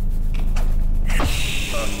why.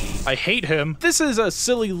 I hate him. This is a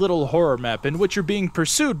silly little horror map in which you're being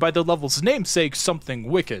pursued by the level's namesake, Something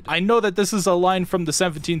Wicked. I know that this is a line from the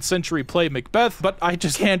 17th century play Macbeth, but I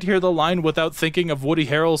just can't hear the line without thinking of Woody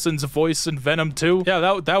Harrelson's voice in Venom 2.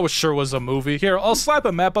 Yeah, that sure was a movie. Here, I'll slap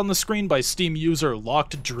a map on the screen by Steam user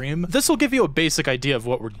Locked Dream. This will give you a basic idea of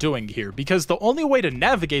what we're doing here, because the only way to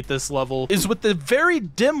navigate this level is with the very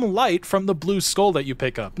dim light from the blue skull that you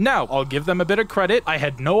pick up. Now, I'll give them a bit of credit. I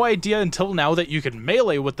had no idea until now that you can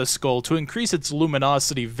melee with the skull to increase its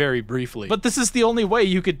luminosity very briefly, but this is the only way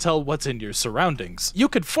you could tell what's in your surroundings. You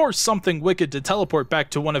could force Something Wicked to teleport back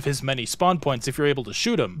to one of his many spawn points if you're able to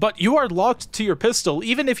shoot him, but you are locked to your pistol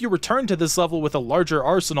even if you return to this level with a larger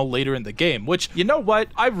arsenal later in the game, which, you know what,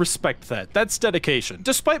 I respect that. That's dedication.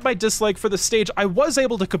 Despite my dislike for the stage, I was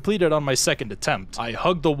able to complete it on my second attempt. I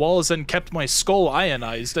hugged the walls and kept my skull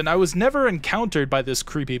ionized, and I was never encountered by this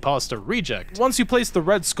creepypasta reject. Once you place the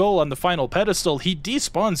red skull on the final pedestal, he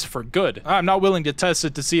despawns for good. I'm not willing to test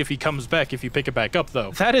it to see if he comes back if you pick it back up though.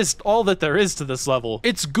 That is all that there is to this level.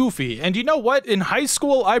 It's goofy, and you know what? In high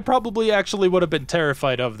school, I probably actually would have been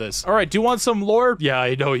terrified of this. Alright, do you want some lore? Yeah,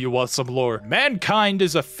 I know you want some lore. Mankind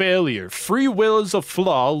is a failure. Free will is a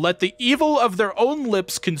flaw. Let the evil of their own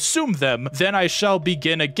lips consume them. Then I shall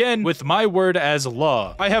begin again with my word as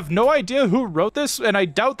law. I have no idea who wrote this, and I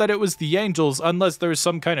doubt that it was the angels unless there's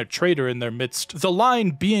some kind of traitor in their midst. The line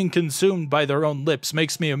being consumed by their own lips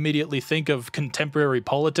makes me immediately think of contemporary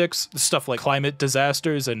politics, stuff like climate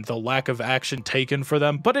disasters and the lack of action taken for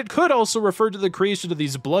them, but it could also refer to the creation of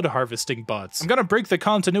these blood harvesting bots. I'm gonna break the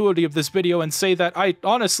continuity of this video and say that I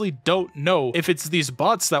honestly don't know if it's these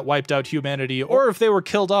bots that wiped out humanity or if they were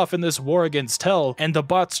killed off in this war against hell and the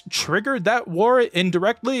bots triggered that war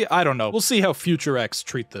indirectly. I don't know. We'll see how Future X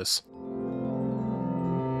treat this.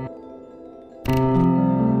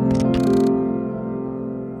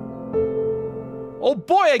 Oh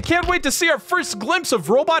boy, I can't wait to see our first glimpse of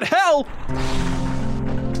robot hell!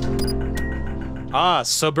 Ah,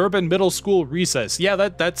 suburban middle school recess. Yeah,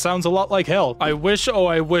 that sounds a lot like hell. I wish, oh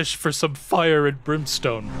I wish for some fire and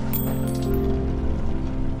brimstone.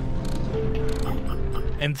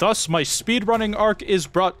 And thus, my speedrunning arc is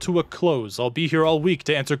brought to a close. I'll be here all week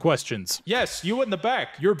to answer questions. Yes, you in the back,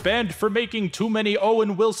 you're banned for making too many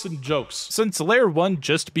Owen Wilson jokes. Since Layer 1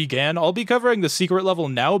 just began, I'll be covering the secret level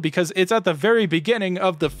now because it's at the very beginning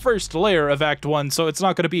of the first layer of Act 1, so it's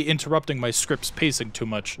not going to be interrupting my script's pacing too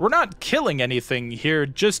much. We're not killing anything here,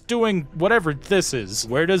 just doing whatever this is.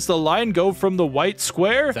 Where does the line go from the white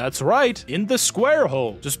square? That's right, in the square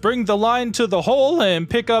hole. Just bring the line to the hole and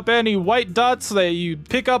pick up any white dots that you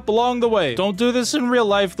pick up along the way. Don't do this in real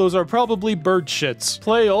life, those are probably bird shits.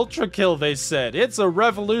 Play Ultrakill, they said. It's a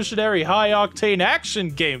revolutionary high-octane action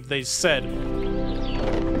game, they said.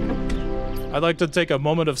 I'd like to take a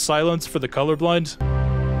moment of silence for the colorblind.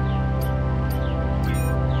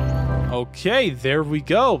 Okay, there we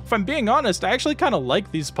go. If I'm being honest, I actually kind of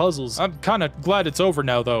like these puzzles. I'm kind of glad it's over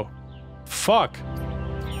now, though. Fuck.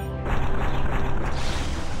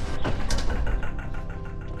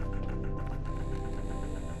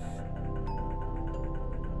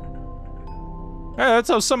 Hey, that's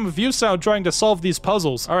how some of you sound trying to solve these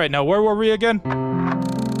puzzles. All right, now where were we again?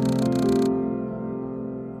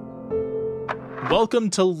 Welcome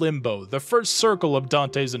to Limbo, the first circle of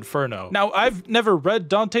Dante's Inferno. Now, I've never read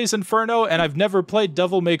Dante's Inferno, and I've never played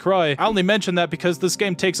Devil May Cry. I only mention that because this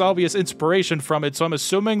game takes obvious inspiration from it, so I'm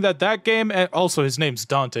assuming that game, and also his name's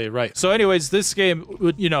Dante, right? So anyways, this game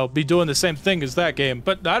would, you know, be doing the same thing as that game,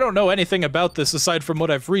 but I don't know anything about this aside from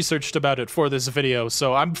what I've researched about it for this video,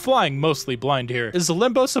 so I'm flying mostly blind here. Is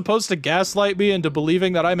Limbo supposed to gaslight me into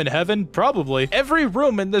believing that I'm in heaven? Probably. Every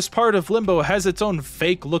room in this part of Limbo has its own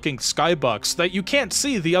fake-looking skybox that you can't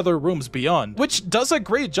see the other rooms beyond, which does a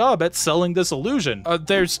great job at selling this illusion.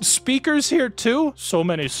 There's speakers here too. So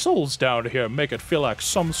many souls down here make it feel like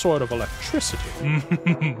some sort of electricity.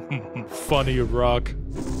 Funny rock.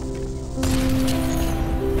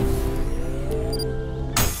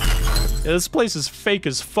 Yeah, this place is fake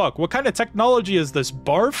as fuck. What kind of technology is this?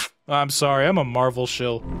 Barf? I'm sorry, I'm a Marvel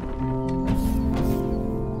shill.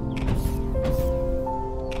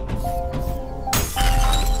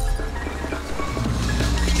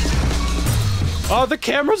 Oh, the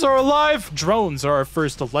cameras are alive! Drones are our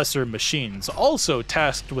first lesser machines, also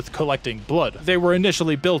tasked with collecting blood. They were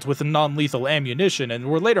initially built with non-lethal ammunition and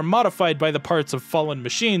were later modified by the parts of fallen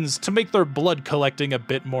machines to make their blood collecting a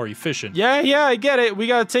bit more efficient. Yeah, I get it. We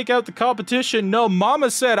gotta take out the competition. No,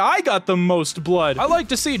 Mama said I got the most blood. I like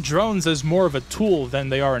to see drones as more of a tool than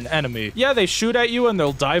they are an enemy. Yeah, they shoot at you and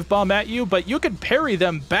they'll dive bomb at you, but you can parry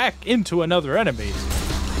them back into another enemy.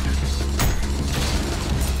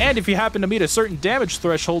 And if you happen to meet a certain damage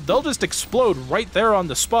threshold, they'll just explode right there on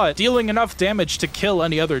the spot, dealing enough damage to kill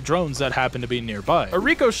any other drones that happen to be nearby. A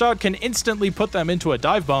Rico shot can instantly put them into a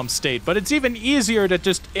dive bomb state, but it's even easier to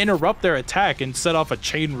just interrupt their attack and set off a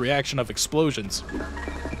chain reaction of explosions.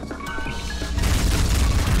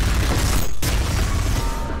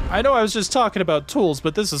 I know I was just talking about tools,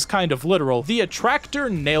 but this is kind of literal. The Attractor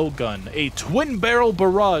Nail Gun, a twin-barrel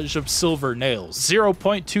barrage of silver nails.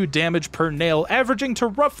 0.2 damage per nail, averaging to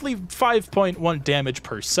roughly 5.1 damage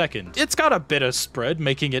per second. It's got a bit of spread,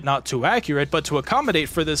 making it not too accurate, but to accommodate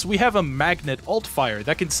for this, we have a magnet alt-fire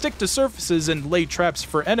that can stick to surfaces and lay traps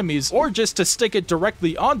for enemies, or just to stick it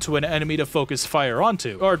directly onto an enemy to focus fire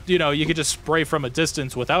onto. Or, you know, you could just spray from a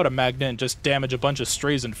distance without a magnet and just damage a bunch of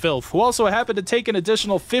strays and filth, who also happen to take an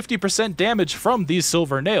additional 50% damage from these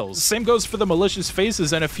silver nails. Same goes for the malicious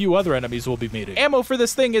faces and a few other enemies we'll be meeting. Ammo for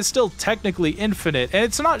this thing is still technically infinite, and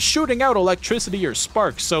it's not shooting out electricity or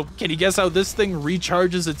sparks, so can you guess how this thing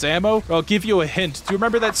recharges its ammo? I'll give you a hint. Do you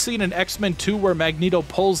remember that scene in X-Men 2 where Magneto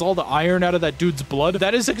pulls all the iron out of that dude's blood?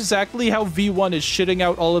 That is exactly how V1 is shitting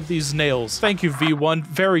out all of these nails. Thank you, V1.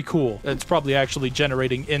 Very cool. It's probably actually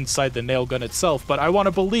generating inside the nail gun itself, but I want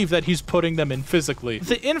to believe that he's putting them in physically.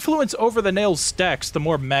 The influence over the nails stacks the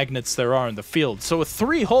more magnets there are in the field, so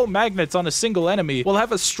 3 whole magnets on a single enemy will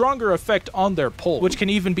have a stronger effect on their pull, which can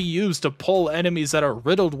even be used to pull enemies that are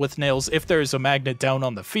riddled with nails if there is a magnet down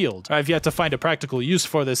on the field. I've yet to find a practical use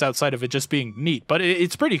for this outside of it just being neat, but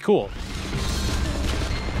it's pretty cool.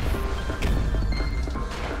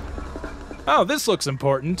 Oh, this looks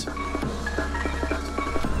important.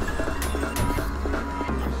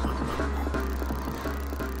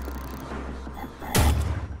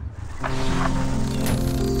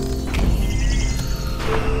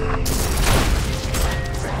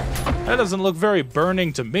 That doesn't look very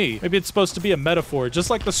burning to me. Maybe it's supposed to be a metaphor, just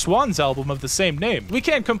like the Swans album of the same name. We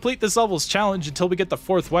can't complete this level's challenge until we get the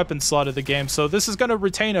 4th weapon slot of the game, so this is gonna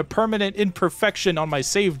retain a permanent imperfection on my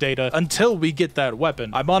save data until we get that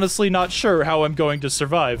weapon. I'm honestly not sure how I'm going to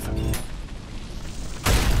survive.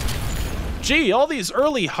 Gee, all these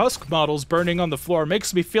early Husk models burning on the floor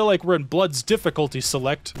makes me feel like we're in Blood's difficulty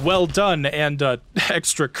select. Well done and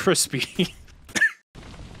extra crispy.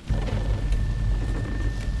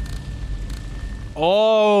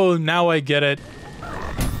 Oh, now I get it.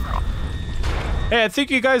 Hey, I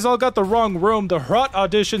think you guys all got the wrong room. The Hrot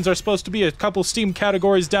auditions are supposed to be a couple Steam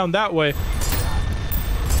categories down that way.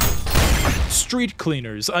 Street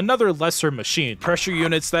Cleaners, another lesser machine. Pressure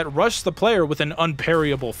units that rush the player with an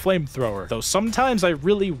unparryable flamethrower, though sometimes I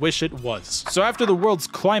really wish it was. So after the world's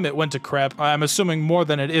climate went to crap, I'm assuming more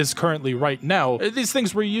than it is currently right now, these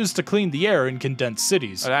things were used to clean the air in condensed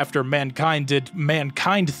cities. After mankind did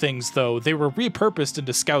mankind things though, they were repurposed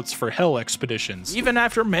into scouts for hell expeditions. Even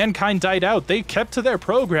after mankind died out, they kept to their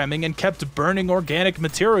programming and kept burning organic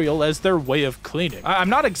material as their way of cleaning. I'm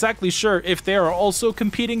not exactly sure if they are also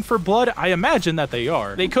competing for blood. I imagine that they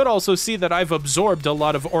are. They could also see that I've absorbed a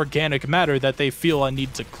lot of organic matter that they feel I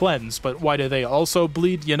need to cleanse, but why do they also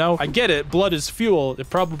bleed, you know? I get it, blood is fuel. It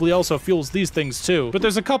probably also fuels these things too, but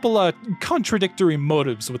there's a couple contradictory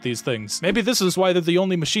motives with these things. Maybe this is why they're the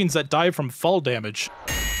only machines that die from fall damage.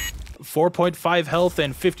 4.5 health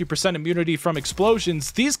and 50% immunity from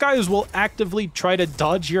explosions, these guys will actively try to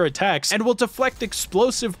dodge your attacks and will deflect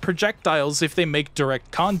explosive projectiles if they make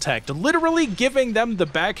direct contact, literally giving them the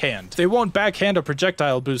backhand. They won't backhand a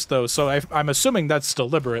projectile boost though, so I'm assuming that's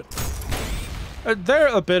deliberate. They're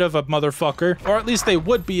a bit of a motherfucker, or at least they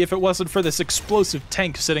would be if it wasn't for this explosive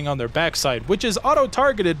tank sitting on their backside, which is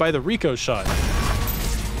auto-targeted by the Rico shot.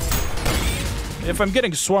 If I'm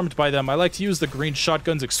getting swarmed by them, I like to use the green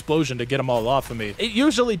shotgun's explosion to get them all off of me. It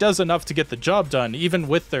usually does enough to get the job done, even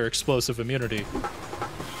with their explosive immunity.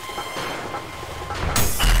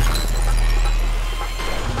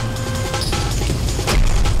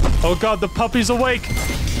 Oh god, the puppy's awake!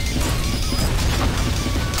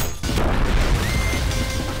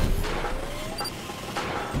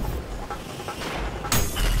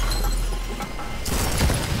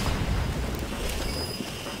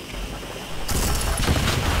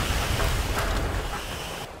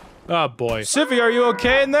 Oh boy. Civvy, are you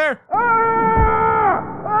okay in there?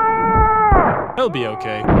 He'll be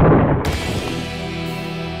okay.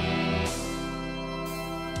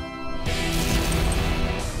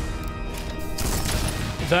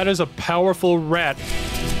 That is a powerful rat.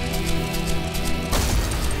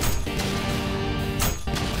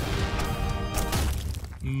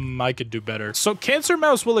 I could do better. So Cancer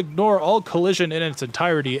Mouse will ignore all collision in its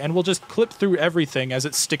entirety and will just clip through everything as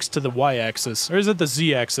it sticks to the Y-axis. Or is it the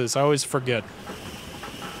Z-axis? I always forget.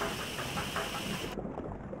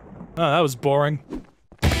 Oh, that was boring.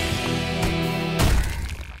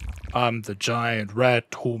 I'm the giant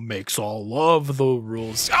rat who makes all of the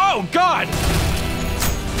rules. Oh, God!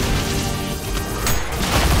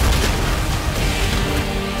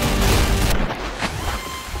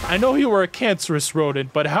 I know you were a cancerous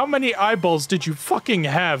rodent, but how many eyeballs did you fucking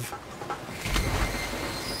have?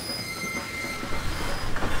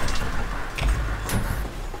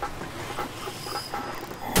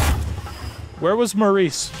 Where was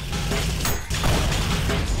Maurice?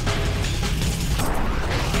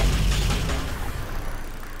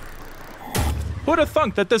 Who'd have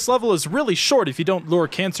thunk that this level is really short if you don't lure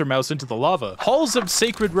Cancer Mouse into the lava? Halls of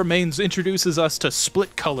Sacred Remains introduces us to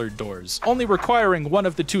split-colored doors, only requiring one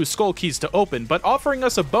of the two skull keys to open, but offering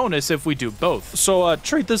us a bonus if we do both. So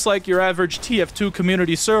treat this like your average TF2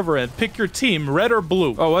 community server and pick your team, red or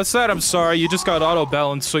blue. Oh, what's that? I'm sorry, you just got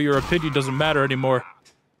auto-balanced, so your opinion doesn't matter anymore.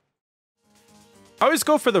 I always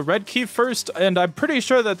go for the red key first, and I'm pretty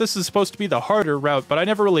sure that this is supposed to be the harder route, but I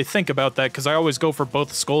never really think about that because I always go for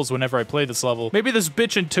both skulls whenever I play this level. Maybe this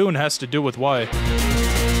bitch in tune has to do with why.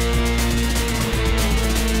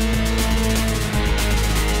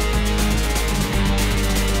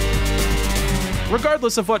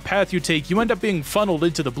 Regardless of what path you take, you end up being funneled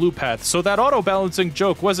into the blue path, so that auto-balancing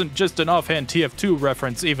joke wasn't just an offhand TF2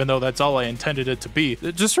 reference, even though that's all I intended it to be.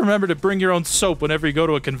 Just remember to bring your own soap whenever you go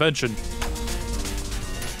to a convention.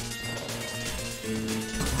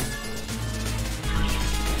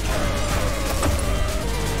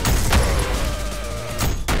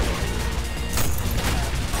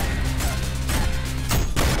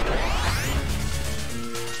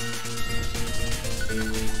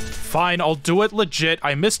 Fine, I'll do it legit.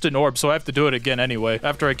 I missed an orb, so I have to do it again anyway,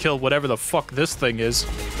 after I kill whatever the fuck this thing is.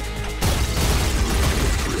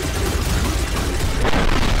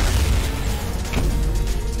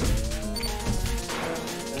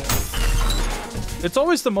 It's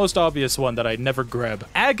always the most obvious one that I never grab.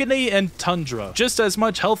 Agony and Tundra. Just as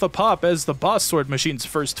much health a pop as the boss sword machine's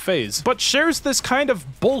first phase, but shares this kind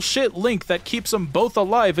of bullshit link that keeps them both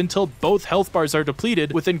alive until both health bars are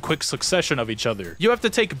depleted within quick succession of each other. You have to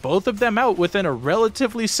take both of them out within a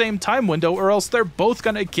relatively same time window or else they're both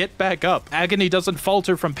gonna get back up. Agony doesn't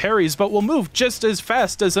falter from parries but will move just as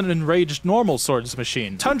fast as an enraged normal swords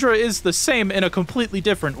machine. Tundra is the same in a completely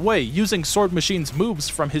different way, using sword machine's moves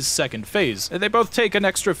from his second phase. They both take an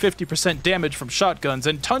extra 50% damage from shotguns,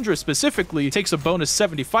 and Tundra specifically takes a bonus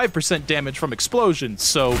 75% damage from explosions,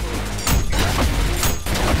 so...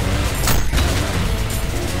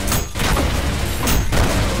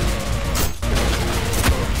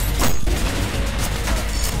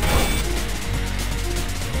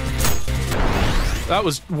 That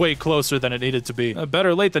was way closer than it needed to be.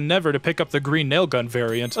 Better late than never to pick up the green nail gun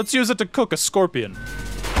variant. Let's use it to cook a scorpion.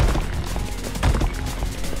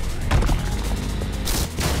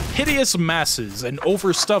 Hideous masses, an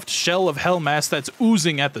overstuffed shell of hell mass that's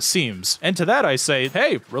oozing at the seams. And to that I say,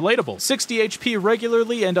 hey, relatable. 60 HP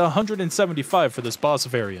regularly and 175 for this boss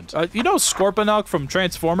variant. You know Scorponok from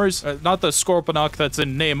Transformers? Not the Scorponok that's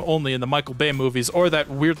in name only in the Michael Bay movies, or that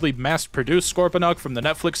weirdly mass-produced Scorponok from the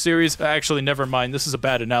Netflix series. Actually, never mind, this is a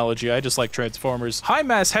bad analogy, I just like Transformers. High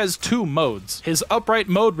Mass has two modes. His upright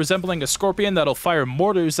mode resembling a scorpion that'll fire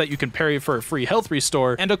mortars that you can parry for a free health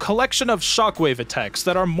restore, and a collection of shockwave attacks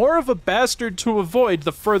that are more of a bastard to avoid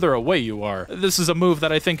the further away you are. This is a move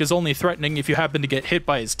that I think is only threatening if you happen to get hit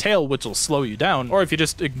by his tail, which will slow you down, or if you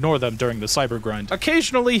just ignore them during the cyber grind.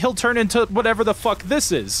 Occasionally, he'll turn into whatever the fuck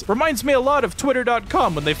this is. Reminds me a lot of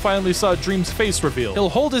Twitter.com when they finally saw Dream's face reveal. He'll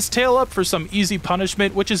hold his tail up for some easy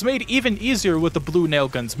punishment, which is made even easier with the blue nail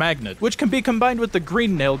gun's magnet, which can be combined with the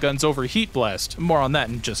green nail gun's overheat blast. More on that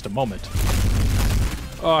in just a moment.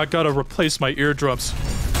 Oh, I gotta replace my eardrums.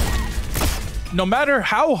 No matter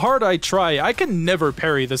how hard I try, I can never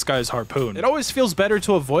parry this guy's harpoon. It always feels better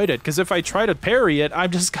to avoid it, because if I try to parry it, I'm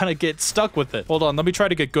just gonna get stuck with it. Hold on, let me try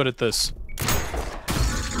to get good at this.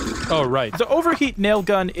 Oh, right. The overheat nail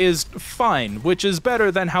gun is fine, which is better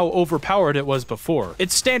than how overpowered it was before.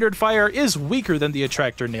 Its standard fire is weaker than the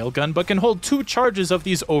attractor nail gun, but can hold 2 charges of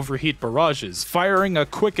these overheat barrages, firing a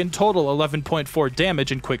quick and total 11.4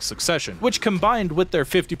 damage in quick succession, which combined with their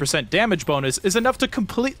 50% damage bonus is enough to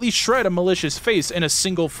completely shred a malicious face in a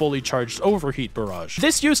single fully charged overheat barrage.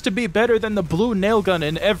 This used to be better than the blue nail gun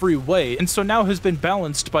in every way, and so now has been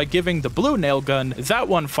balanced by giving the blue nail gun, that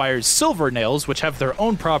one fires silver nails, which have their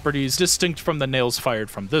own properties distinct from the nails fired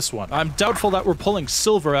from this one. I'm doubtful that we're pulling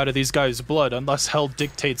silver out of these guys' blood unless hell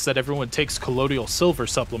dictates that everyone takes colloidal silver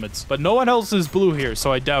supplements, but no one else is blue here,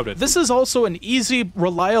 so I doubt it. This is also an easy,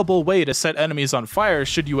 reliable way to set enemies on fire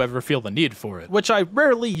should you ever feel the need for it, which I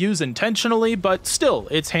rarely use intentionally, but still,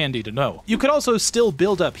 it's handy to know. You could also still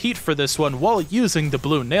build up heat for this one while using the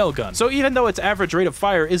blue nail gun, so even though its average rate of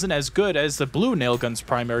fire isn't as good as the blue nail gun's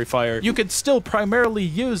primary fire, you could still primarily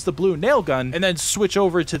use the blue nail gun and then switch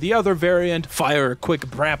over to the other variant, fire a quick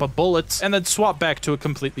brap of bullets, and then swap back to a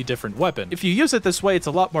completely different weapon. If you use it this way, it's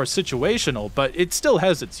a lot more situational, but it still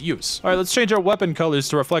has its use. Alright, let's change our weapon colors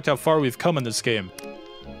to reflect how far we've come in this game.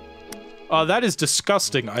 Oh, that is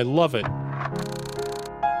disgusting. I love it.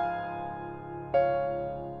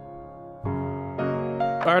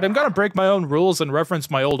 Alright, I'm gonna break my own rules and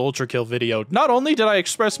reference my old Ultrakill video. Not only did I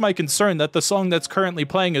express my concern that the song that's currently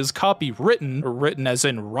playing is copywritten, or written as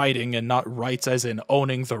in writing and not rights as in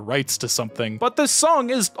owning the rights to something, but this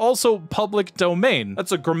song is also public domain.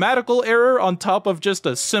 That's a grammatical error on top of just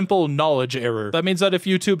a simple knowledge error. That means that if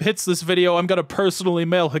YouTube hits this video, I'm gonna personally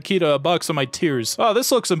mail Hakita a box of my tears. Oh,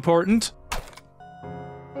 this looks important.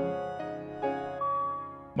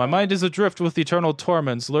 My mind is adrift with eternal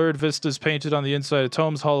torments, lurid vistas painted on the inside of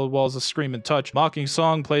tomes, hollow walls of scream and touch. Mocking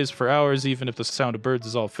song plays for hours, even if the sound of birds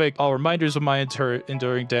is all fake. All reminders of my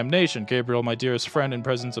enduring damnation. Gabriel, my dearest friend, in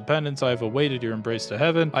presence of penance, I have awaited your embrace to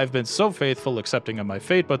heaven. I've been so faithful, accepting of my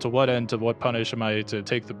fate, but to what end, to what punish am I to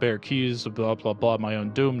take the bare keys, blah blah blah, my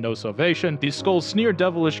own doom, no salvation. These skulls sneer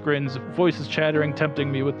devilish grins, voices chattering, tempting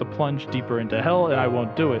me with the plunge deeper into hell, and I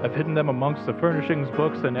won't do it. I've hidden them amongst the furnishings,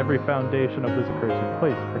 books, and every foundation of this accursed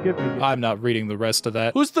place. Forgive me. I'm not reading the rest of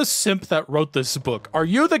that. Who's the simp that wrote this book? Are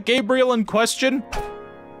you the Gabriel in question?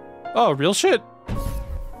 Oh, real shit.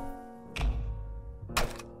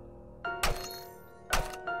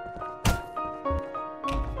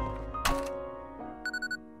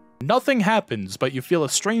 Nothing happens, but you feel a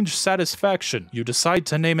strange satisfaction. You decide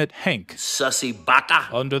to name it Hank. Sussy baka.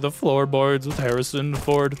 Under the floorboards with Harrison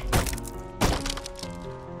Ford.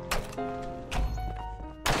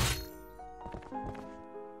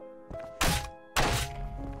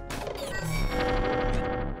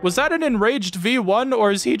 Was that an enraged V1, or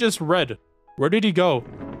is he just red? Where did he go?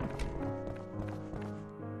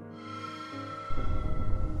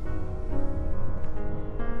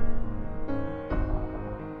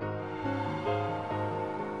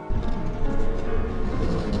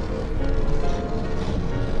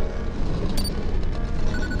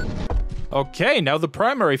 Okay, now the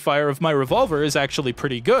primary fire of my revolver is actually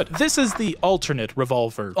pretty good. This is the alternate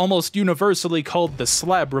revolver, almost universally called the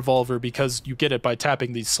slab revolver because you get it by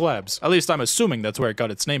tapping these slabs. At least I'm assuming that's where it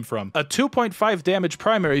got its name from. A 2.5 damage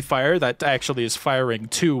primary fire that actually is firing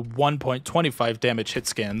 2 1.25 damage hit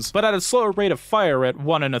scans, but at a slower rate of fire at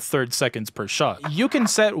 1 1/3 seconds per shot. You can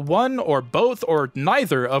set one or both or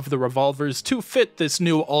neither of the revolvers to fit this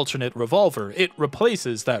new alternate revolver. It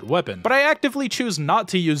replaces that weapon, but I actively choose not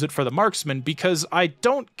to use it for the marksman marksman because I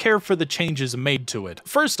don't care for the changes made to it.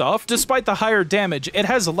 First off, despite the higher damage, it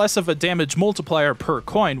has less of a damage multiplier per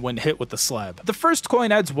coin when hit with the slab. The first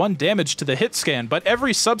coin adds 1 damage to the hit scan, but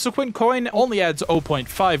every subsequent coin only adds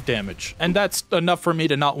 0.5 damage, and that's enough for me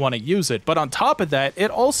to not want to use it. But on top of that,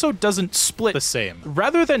 it also doesn't split the same.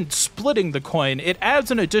 Rather than splitting the coin, it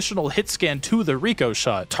adds an additional hit scan to the Rico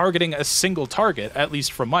shot, targeting a single target, at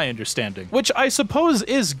least from my understanding. Which I suppose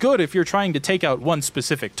is good if you're trying to take out one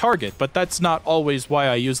specific target, but that's not always why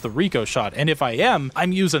I use the Rico shot, and if I am,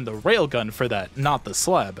 I'm using the railgun for that, not the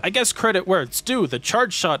slab. I guess credit where it's due, the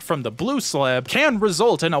charge shot from the blue slab can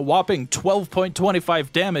result in a whopping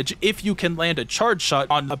 12.25 damage if you can land a charge shot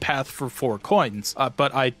on a path for 4 coins,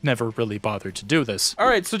 but I never really bothered to do this.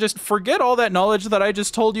 Alright, so just forget all that knowledge that I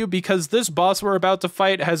just told you, because this boss we're about to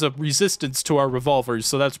fight has a resistance to our revolvers,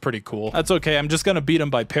 so that's pretty cool. That's okay, I'm just gonna beat him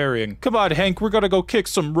by parrying. Come on, Hank, we're gonna go kick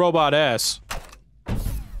some robot ass.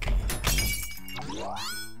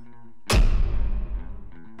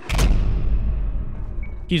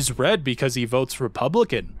 He's red because he votes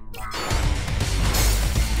Republican.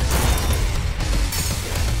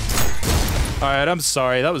 Alright, I'm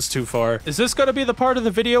sorry, that was too far. Is this gonna be the part of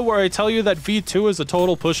the video where I tell you that V2 is a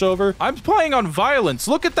total pushover? I'm playing on violence,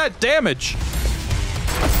 look at that damage!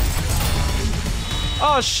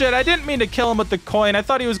 Oh shit, I didn't mean to kill him with the coin, I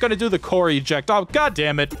thought he was gonna do the core eject. Oh, god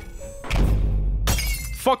damn it.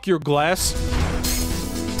 Fuck your glass.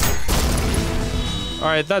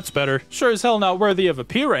 Alright, that's better. Sure as hell not worthy of a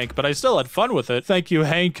P rank, but I still had fun with it. Thank you,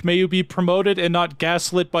 Hank. May you be promoted and not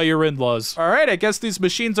gaslit by your in-laws. Alright, I guess these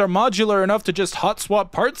machines are modular enough to just hot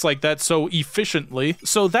swap parts like that so efficiently.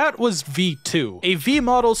 So that was V2, a V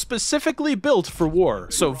model specifically built for war.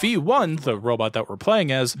 So V1, the robot that we're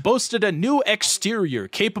playing as, boasted a new exterior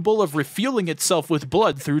capable of refueling itself with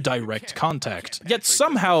blood through direct contact. Yet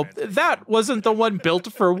somehow, that wasn't the one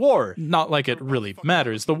built for war. Not like it really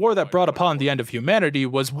matters. The war that brought upon the end of humanity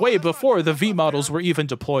was way before the V models were even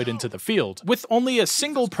deployed into the field, with only a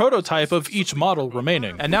single prototype of each model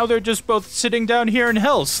remaining. And now they're just both sitting down here in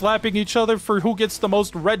hell, slapping each other for who gets the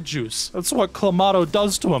most red juice. That's what Clamato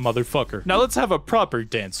does to a motherfucker. Now let's have a proper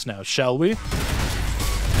dance now, shall we?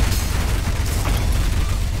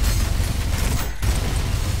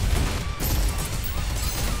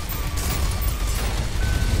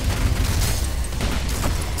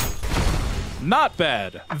 Not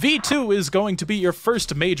bad. V2 is going to be your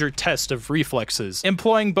first major test of reflexes,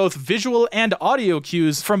 employing both visual and audio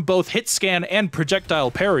cues from both hit scan and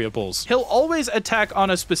projectile parryables. He'll always attack on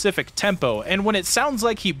a specific tempo, and when it sounds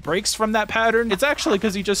like he breaks from that pattern, it's actually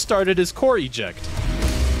because he just started his core eject.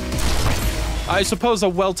 I suppose a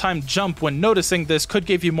well-timed jump when noticing this could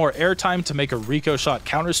give you more airtime to make a Rico shot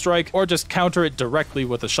counter-strike, or just counter it directly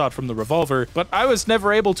with a shot from the revolver, but I was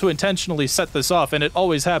never able to intentionally set this off, and it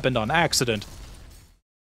always happened on accident.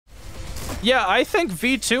 Yeah, I think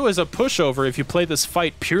V2 is a pushover if you play this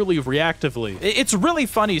fight purely reactively. It's really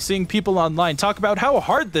funny seeing people online talk about how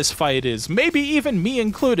hard this fight is, maybe even me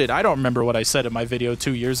included. I don't remember what I said in my video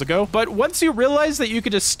 2 years ago, but once you realize that you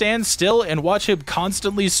could just stand still and watch him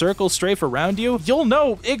constantly circle strafe around you, you'll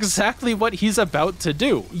know exactly what he's about to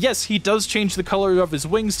do. Yes, he does change the color of his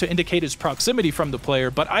wings to indicate his proximity from the player,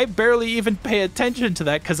 but I barely even pay attention to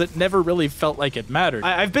that because it never really felt like it mattered.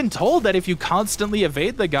 I've been told that if you constantly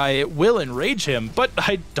evade the guy, it will enrage him, but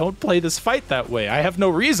I don't play this fight that way. I have no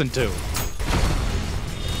reason to.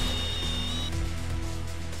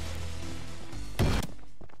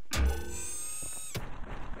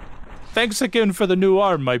 Thanks again for the new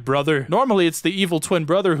arm, my brother. Normally it's the evil twin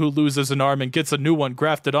brother who loses an arm and gets a new one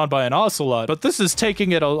grafted on by an ocelot, but this is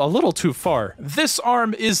taking it a little too far. This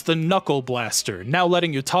arm is the Knuckle Blaster, now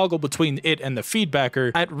letting you toggle between it and the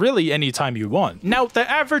feedbacker at really any time you want. Now,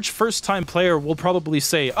 the average first-time player will probably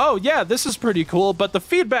say, oh yeah, this is pretty cool, but the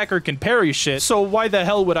feedbacker can parry shit, so why the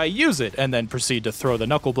hell would I use it? And then proceed to throw the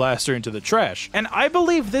Knuckle Blaster into the trash. And I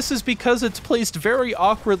believe this is because it's placed very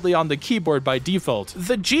awkwardly on the keyboard by default.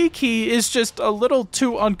 The G key is just a little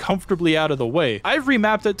too uncomfortably out of the way. I've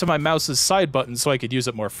remapped it to my mouse's side button so I could use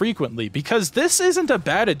it more frequently, because this isn't a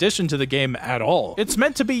bad addition to the game at all. It's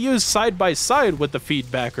meant to be used side by side with the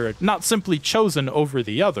feedbacker, not simply chosen over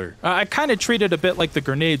the other. I kinda treat it a bit like the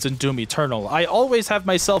grenades in Doom Eternal. I always have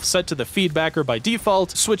myself set to the feedbacker by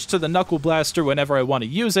default, switch to the Knuckle Blaster whenever I want to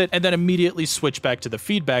use it, and then immediately switch back to the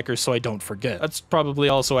feedbacker so I don't forget. That's probably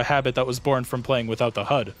also a habit that was born from playing without the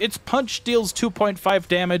HUD. Its punch deals 2.5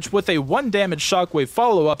 damage with a 1 damage shockwave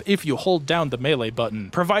follow-up if you hold down the melee button,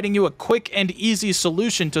 providing you a quick and easy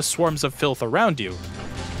solution to swarms of filth around you.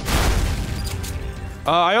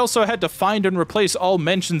 I also had to find and replace all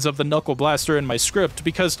mentions of the Knuckle Blaster in my script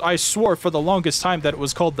because I swore for the longest time that it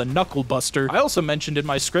was called the Knuckle Buster. I also mentioned in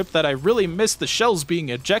my script that I really miss the shells being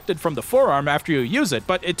ejected from the forearm after you use it,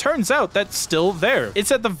 but it turns out that's still there.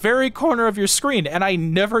 It's at the very corner of your screen, and I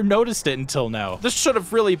never noticed it until now. This should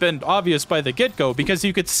have really been obvious by the get-go because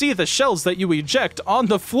you could see the shells that you eject on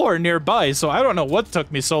the floor nearby, so I don't know what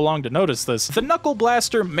took me so long to notice this. The Knuckle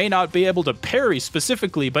Blaster may not be able to parry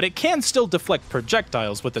specifically, but it can still deflect projectiles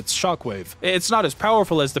with its shockwave. It's not as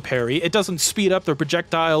powerful as the parry, it doesn't speed up the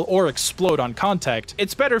projectile or explode on contact.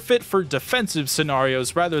 It's better fit for defensive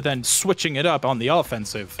scenarios rather than switching it up on the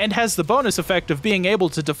offensive, and has the bonus effect of being able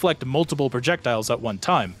to deflect multiple projectiles at one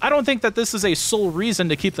time. I don't think that this is a sole reason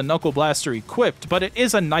to keep the Knuckle Blaster equipped, but it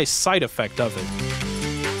is a nice side effect of it.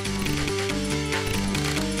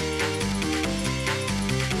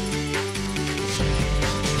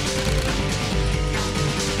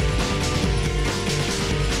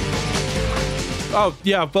 Oh,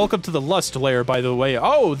 yeah, welcome to the lust layer, by the way.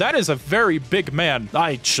 Oh, that is a very big man.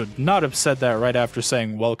 I should not have said that right after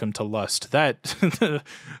saying welcome to lust. That,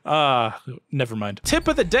 never mind. Tip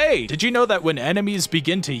of the day. Did you know that when enemies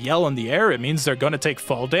begin to yell in the air, it means they're gonna take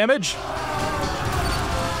fall damage?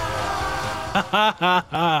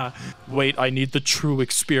 Wait, I need the true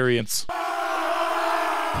experience.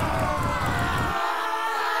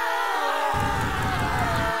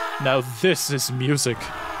 Now this is music.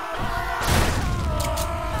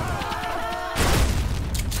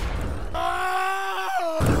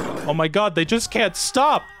 Oh my god, they just can't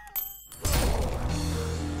stop!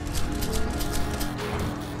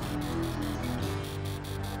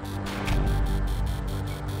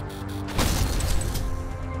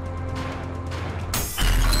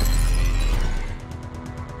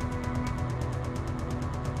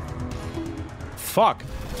 Fuck.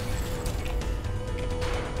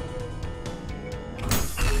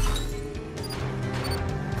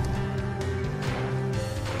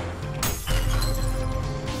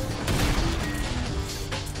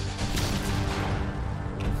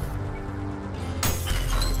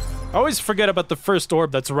 I always forget about the first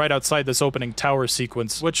orb that's right outside this opening tower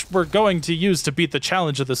sequence, which we're going to use to beat the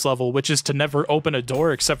challenge of this level, which is to never open a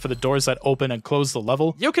door except for the doors that open and close the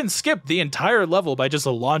level. You can skip the entire level by just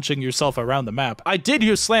launching yourself around the map. I did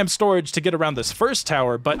use slam storage to get around this first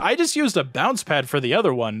tower, but I just used a bounce pad for the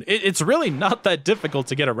other one. It's really not that difficult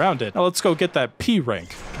to get around it. Now let's go get that P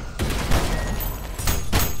rank.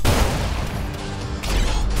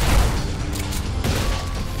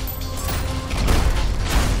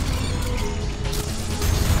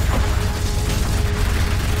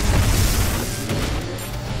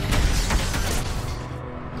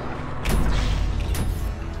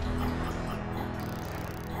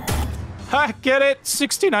 Ha, get it?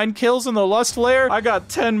 69 kills in the lust layer? I got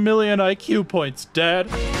 10 million IQ points, Dad.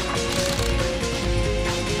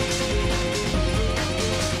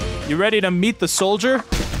 You ready to meet the soldier?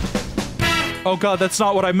 Oh god, that's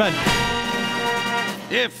not what I meant.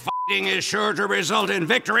 If fighting is sure to result in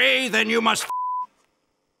victory, then you must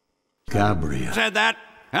Gabriel said that,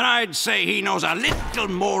 and I'd say he knows a little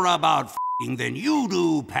more about fighting than you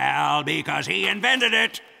do, pal, because he invented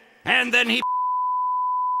it, and then he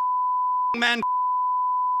man.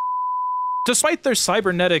 Despite their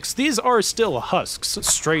cybernetics, these are still husks,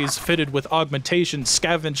 strays fitted with augmentation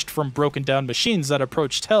scavenged from broken down machines that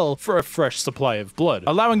approached hell for a fresh supply of blood,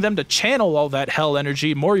 allowing them to channel all that hell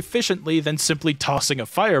energy more efficiently than simply tossing a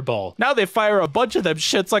fireball. Now they fire a bunch of them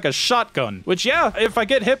shits like a shotgun, which yeah, if I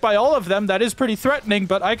get hit by all of them, that is pretty threatening,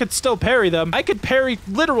 but I could still parry them. I could parry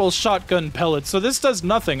literal shotgun pellets, so this does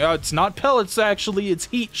nothing. Oh, it's not pellets actually, it's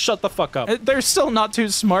heat. Shut the fuck up. They're still not too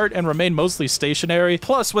smart and remain mostly stationary,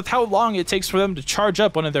 plus with how long it takes for them to charge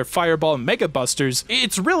up one of their fireball mega busters,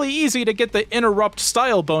 it's really easy to get the interrupt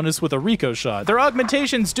style bonus with a Rico shot. Their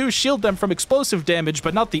augmentations do shield them from explosive damage,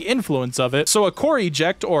 but not the influence of it, so a core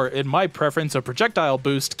eject, or in my preference a projectile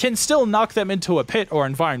boost, can still knock them into a pit or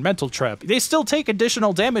environmental trap. They still take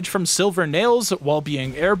additional damage from silver nails while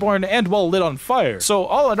being airborne and while lit on fire. So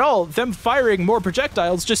all in all, them firing more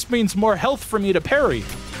projectiles just means more health for me to parry.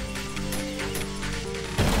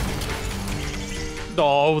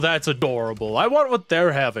 Oh, that's adorable. I want what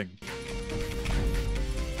they're having.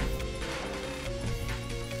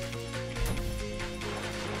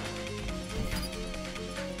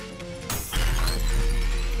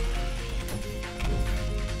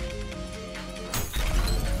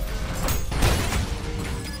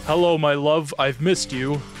 Hello, my love. I've missed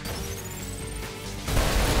you.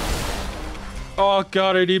 Oh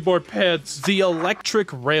god, I need more pants. The electric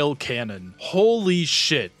rail cannon. Holy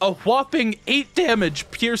shit. A whopping 8 damage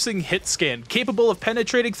piercing hit scan, capable of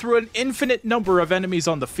penetrating through an infinite number of enemies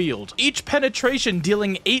on the field. Each penetration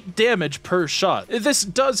dealing 8 damage per shot. This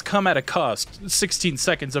does come at a cost, 16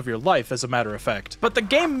 seconds of your life as a matter of fact. But the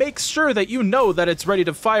game makes sure that you know that it's ready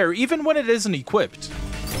to fire even when it isn't equipped.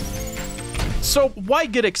 So why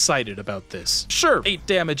get excited about this? Sure, 8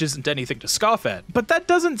 damage isn't anything to scoff at, but that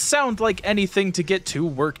doesn't sound like anything to get too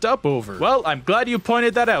worked up over. Well, I'm glad you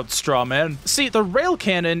pointed that out, Strawman. See, the rail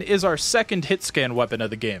cannon is our second hit scan weapon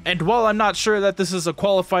of the game, and while I'm not sure that this is a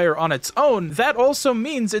qualifier on its own, that also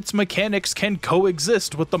means its mechanics can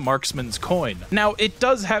coexist with the marksman's coin. Now, it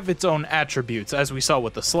does have its own attributes, as we saw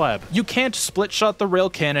with the slab. You can't split shot the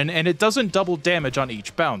rail cannon, and it doesn't double damage on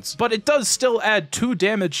each bounce, but it does still add 2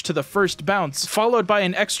 damage to the first bounce, followed by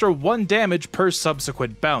an extra 1 damage per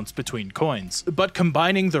subsequent bounce between coins. But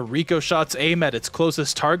combining the Rico shot's aim at its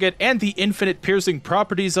closest target and the infinite piercing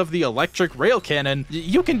properties of the electric rail cannon,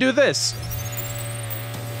 you can do this.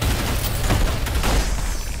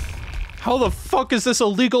 How the fuck is this a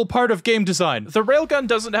legal part of game design? The railgun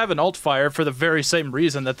doesn't have an alt fire for the very same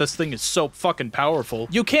reason that this thing is so fucking powerful.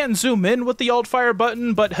 You can zoom in with the alt fire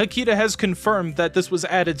button, but Hakita has confirmed that this was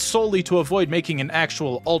added solely to avoid making an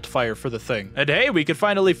actual alt fire for the thing. And hey, we could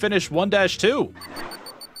finally finish 1-2.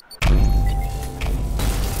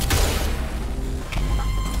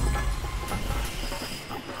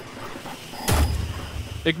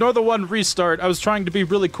 Ignore the 1 restart, I was trying to be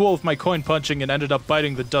really cool with my coin punching and ended up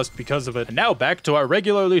biting the dust because of it. And now back to our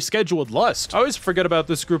regularly scheduled lust. I always forget about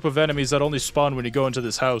this group of enemies that only spawn when you go into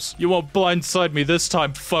this house. You won't blindside me this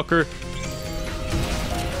time, fucker.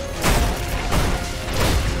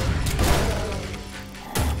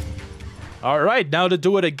 Alright, now to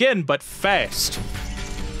do it again, but fast.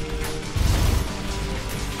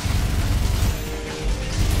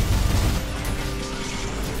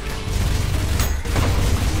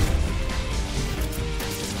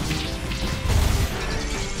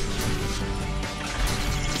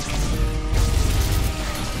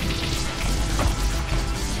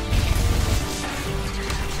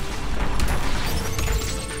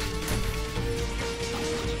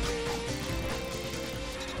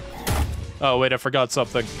 Oh, wait, I forgot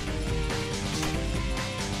something.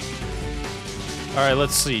 Alright,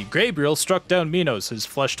 let's see. Gabriel struck down Minos, his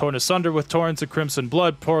flesh torn asunder with torrents of crimson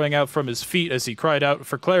blood pouring out from his feet as he cried out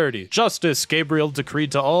for clarity. Justice, Gabriel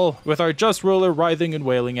decreed to all, with our just ruler writhing in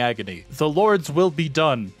wailing agony. The Lord's will be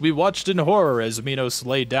done. We watched in horror as Minos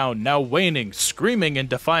lay down, now waning, screaming in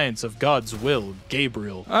defiance of God's will.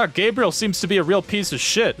 Gabriel. Gabriel seems to be a real piece of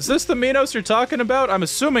shit. Is this the Minos you're talking about? I'm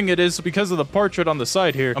assuming it is because of the portrait on the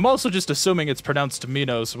side here. I'm also just assuming it's pronounced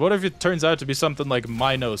Minos. What if it turns out to be something like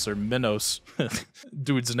Minos or Minos?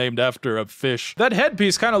 Dude's named after a fish. That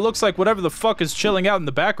headpiece kind of looks like whatever the fuck is chilling out in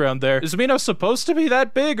the background there. Is Minos supposed to be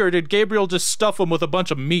that big, or did Gabriel just stuff him with a bunch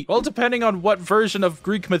of meat? Well, depending on what version of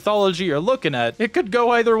Greek mythology you're looking at, it could go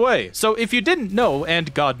either way. So if you didn't know,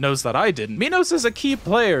 and God knows that I didn't, Minos is a key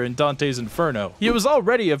player in Dante's Inferno. He was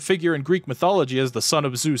already a figure in Greek mythology as the son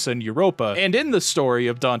of Zeus and Europa, and in the story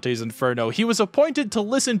of Dante's Inferno, he was appointed to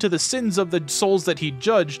listen to the sins of the souls that he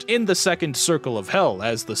judged in the second circle of hell,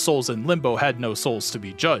 as the souls in Limbo had no souls to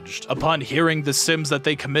be judged. Upon hearing the sins that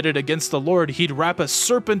they committed against the Lord, he'd wrap a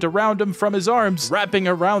serpent around him from his arms, wrapping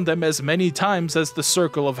around them as many times as the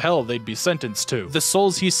circle of hell they'd be sentenced to. The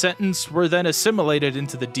souls he sentenced were then assimilated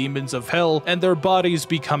into the demons of hell, and their bodies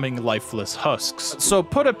becoming lifeless husks. So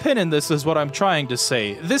put a pin in this is what I'm trying to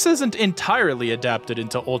say. This isn't entirely adapted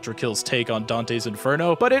into Ultrakill's take on Dante's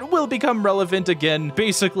Inferno, but it will become relevant again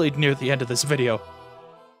basically near the end of this video.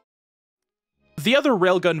 The other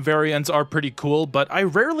railgun variants are pretty cool, but I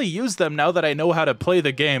rarely use them now that I know how to play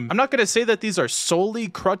the game. I'm not going to say that these are solely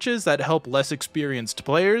crutches that help less experienced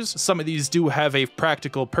players. Some of these do have a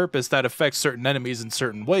practical purpose that affects certain enemies in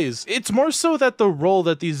certain ways. It's more so that the role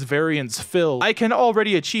that these variants fill, I can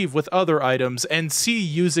already achieve with other items and see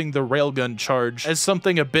using the railgun charge as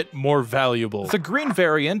something a bit more valuable. The green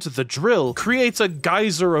variant, the drill, creates a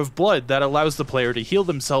geyser of blood that allows the player to heal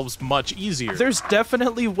themselves much easier. There's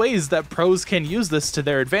definitely ways that pros can use this to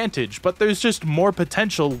their advantage, but there's just more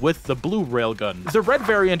potential with the blue railgun. The red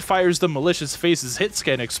variant fires the malicious face's hit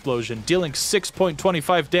scan explosion, dealing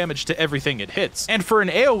 6.25 damage to everything it hits. And for an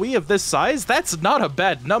AoE of this size, that's not a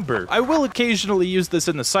bad number. I will occasionally use this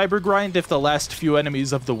in the cyber grind if the last few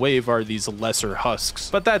enemies of the wave are these lesser husks,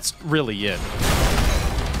 but that's really it.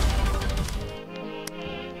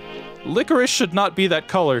 Licorice should not be that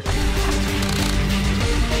color.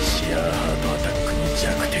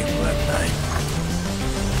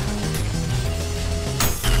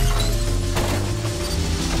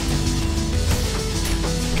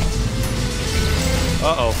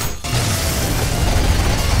 Uh-oh.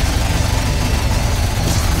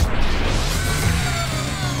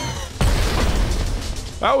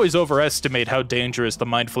 I always overestimate how dangerous the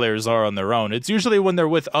Mind Flayers are on their own. It's usually when they're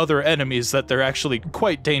with other enemies that they're actually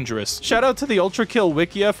quite dangerous. Shout out to the Ultrakill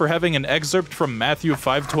Wikia for having an excerpt from Matthew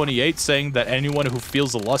 5:28 saying that anyone who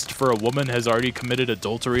feels a lust for a woman has already committed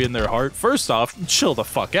adultery in their heart. First off, chill the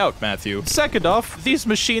fuck out, Matthew. Second off, these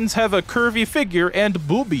machines have a curvy figure and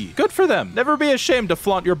booby. Good for them. Never be ashamed to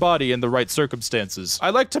flaunt your body in the right circumstances.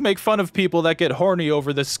 I like to make fun of people that get horny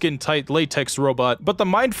over the skin-tight latex robot, but the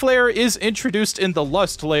Mind Flayer is introduced in the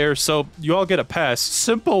lust layer, so you all get a pass.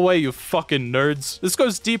 Simple way, you fucking nerds. This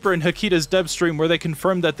goes deeper in Hakita's dev stream where they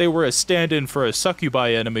confirmed that they were a stand-in for a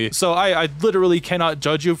succubi enemy, so I literally cannot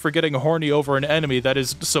judge you for getting horny over an enemy that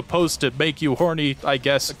is supposed to make you horny, I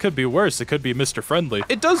guess. It could be worse, it could be Mr. Friendly.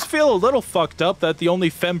 It does feel a little fucked up that the only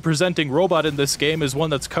femme-presenting robot in this game is one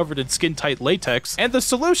that's covered in skin-tight latex, and the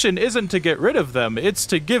solution isn't to get rid of them, it's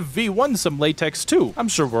to give V1 some latex too. I'm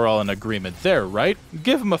sure we're all in agreement there, right?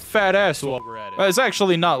 Give him a fat ass while we're at it. It's actually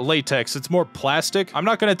not latex, it's more plastic. I'm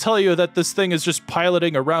not gonna tell you that this thing is just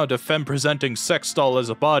piloting around a femme-presenting sex doll as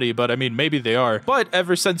a body, but I mean, maybe they are. But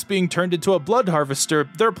ever since being turned into a blood harvester,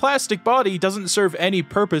 their plastic body doesn't serve any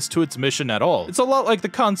purpose to its mission at all. It's a lot like the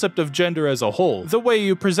concept of gender as a whole. The way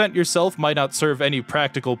you present yourself might not serve any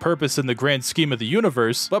practical purpose in the grand scheme of the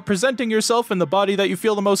universe, but presenting yourself in the body that you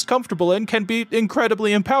feel the most comfortable in can be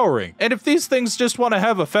incredibly empowering. And if these things just want to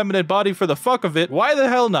have a feminine body for the fuck of it, why the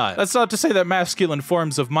hell not? That's not to say that masculine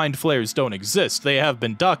forms of Mind Flayers don't exist. They have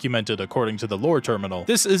been documented according to the lore terminal.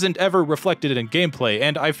 This isn't ever reflected in gameplay,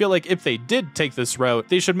 and I feel like if they did take this route,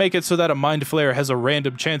 they should make it so that a Mind Flayer has a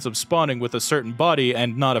random chance of spawning with a certain body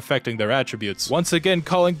and not affecting their attributes. Once again,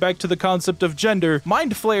 calling back to the concept of gender,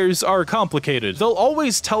 Mind Flayers are complicated. They'll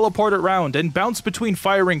always teleport around and bounce between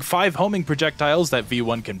firing 5 homing projectiles that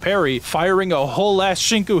V1 can parry, firing a whole ass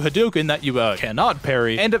Shinku Hadouken that you cannot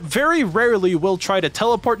parry, and very rarely will try to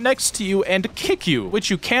teleport next to you and kick you, which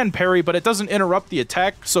you can parry, but it doesn't interrupt the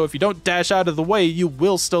attack, so if you don't dash out of the way, you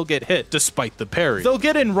will still get hit, despite the parry. They'll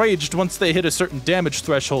get enraged once they hit a certain damage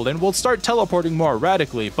threshold and will start teleporting more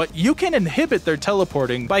erratically, but you can inhibit their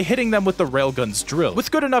teleporting by hitting them with the railgun's drill.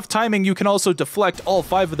 With good enough timing, you can also deflect all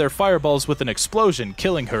 5 of their fireballs with an explosion,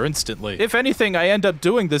 killing her instantly. If anything, I end up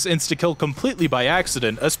doing this insta-kill completely by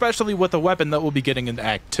accident, especially with a weapon that we'll be getting in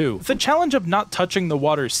Act 2. The challenge of not touching the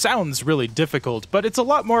water sounds really difficult, but it's a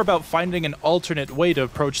lot more about finding an alternate way to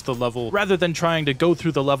approach the level rather than trying to go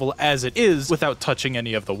through the level as it is without touching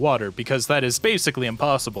any of the water, because that is basically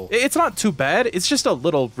impossible. It's not too bad, it's just a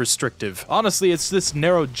little restrictive. Honestly, it's this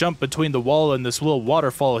narrow jump between the wall and this little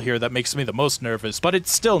waterfall here that makes me the most nervous, but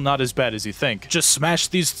it's still not as bad as you think. Just smash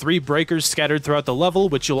these 3 breakers scattered throughout the level,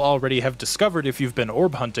 which you'll already have discovered if you've been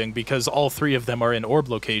orb hunting, because all 3 of them are in orb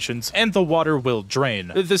locations, and the water will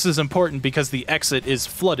drain. This is important because the exit is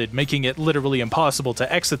flooded, making it literally impossible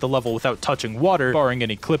to exit the level without touching water, barring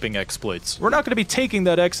any clipping exploits. We're not going to be taking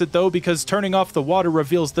that exit though, because turning off the water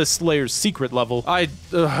reveals this layer's secret level. I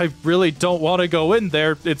really don't want to go in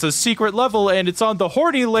there. It's a secret level and it's on the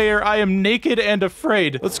horny layer. I am naked and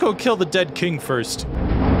afraid. Let's go kill the dead king first.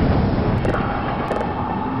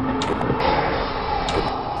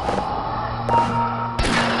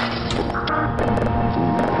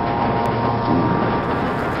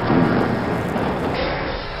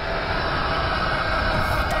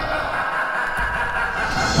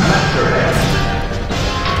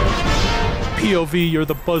 POV, you're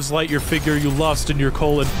the Buzz Lightyear figure you lost in your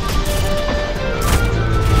colon.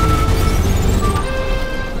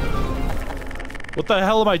 What the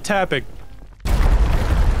hell am I tapping?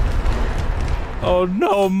 Oh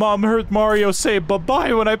no, Mom heard Mario say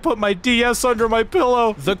bye-bye when I put my DS under my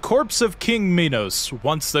pillow. The corpse of King Minos,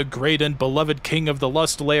 once the great and beloved king of the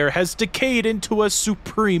Lust Layer, has decayed into a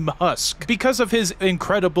supreme husk. Because of his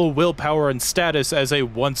incredible willpower and status as a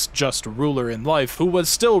once just ruler in life, who was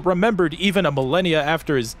still remembered even a millennia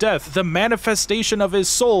after his death, the manifestation of his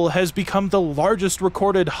soul has become the largest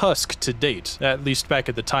recorded husk to date, at least back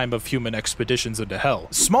at the time of human expeditions into hell.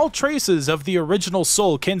 Small traces of the original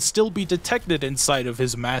soul can still be detected inside of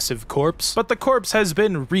his massive corpse, but the corpse has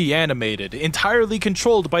been reanimated, entirely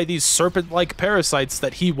controlled by these serpent-like parasites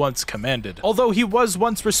that he once commanded. Although he was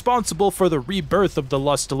once responsible for the rebirth of the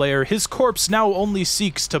Lust Layer, his corpse now only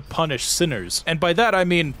seeks to punish sinners. And by that I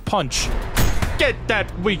mean punch. Get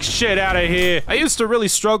that weak shit out of here! I used to really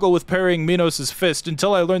struggle with parrying Minos' fist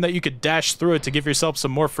until I learned that you could dash through it to give yourself some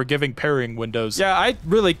more forgiving parrying windows. Yeah, I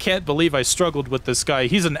really can't believe I struggled with this guy.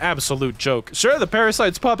 He's an absolute joke. Sure, the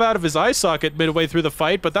parasites pop out of his eye socket midway through the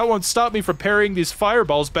fight, but that won't stop me from parrying these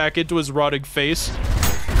fireballs back into his rotting face.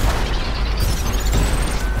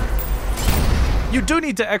 You do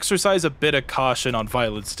need to exercise a bit of caution on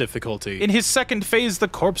violence difficulty. In his second phase, the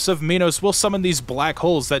corpse of Minos will summon these black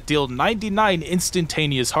holes that deal 99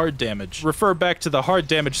 instantaneous hard damage. Refer back to the hard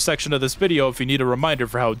damage section of this video if you need a reminder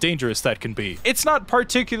for how dangerous that can be. It's not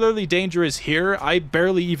particularly dangerous here. I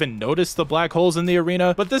barely even noticed the black holes in the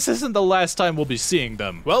arena, but this isn't the last time we'll be seeing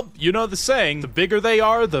them. Well, you know the saying, the bigger they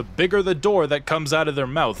are, the bigger the door that comes out of their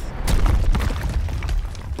mouth.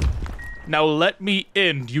 Now let me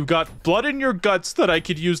in. You got blood in your guts that I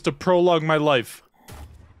could use to prolong my life.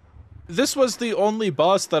 This was the only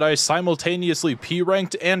boss that I simultaneously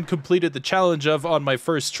P-ranked and completed the challenge of on my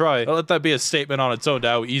first try. I'll let that be a statement on its own to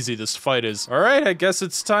how easy this fight is. Alright, I guess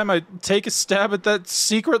it's time I take a stab at that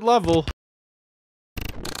secret level.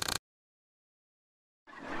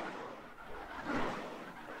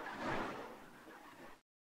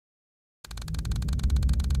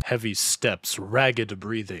 Heavy steps, ragged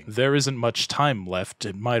breathing. There isn't much time left,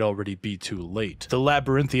 it might already be too late. The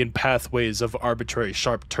labyrinthian pathways of arbitrary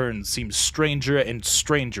sharp turns seem stranger and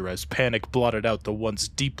stranger as panic blotted out the once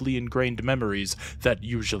deeply ingrained memories that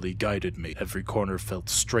usually guided me. Every corner felt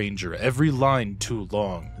stranger, every line too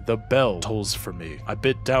long. The bell tolls for me. I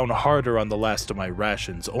bit down harder on the last of my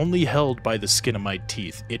rations, only held by the skin of my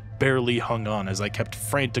teeth. It barely hung on as I kept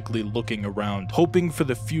frantically looking around, hoping for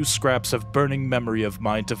the few scraps of burning memory of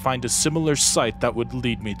mine to find a similar sight that would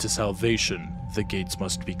lead me to salvation. The gates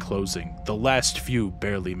must be closing, the last few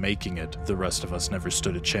barely making it. The rest of us never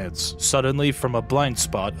stood a chance. Suddenly, from a blind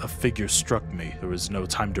spot, a figure struck me. There was no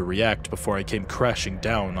time to react before I came crashing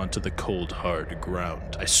down onto the cold, hard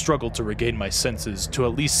ground. I struggled to regain my senses, to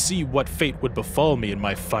at least see what fate would befall me in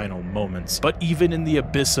my final moments. But even in the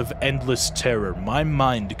abyss of endless terror, my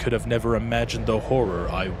mind could have never imagined the horror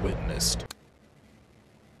I witnessed.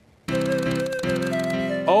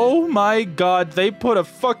 Oh my god, they put a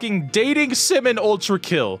fucking dating sim in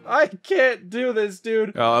Ultrakill. I can't do this,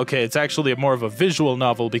 dude. Okay, it's actually more of a visual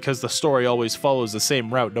novel because the story always follows the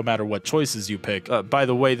same route no matter what choices you pick. By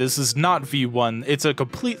the way, this is not V1, it's a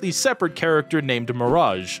completely separate character named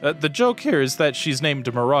Mirage. The joke here is that she's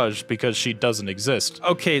named Mirage because she doesn't exist.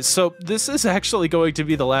 Okay, so this is actually going to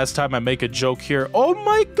be the last time I make a joke here. Oh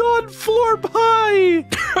my god, floor pie!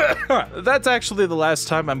 That's actually the last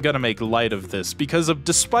time I'm gonna make light of this because of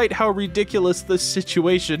despite how ridiculous this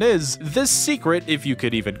situation is, this secret, if you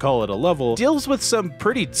could even call it a level, deals with some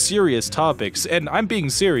pretty serious topics, and I'm being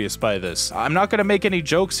serious by this. I'm not gonna make any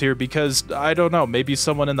jokes here because, I don't know, maybe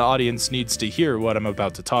someone in the audience needs to hear what I'm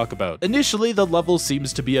about to talk about. Initially, the level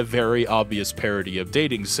seems to be a very obvious parody of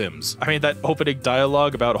dating sims. I mean, that opening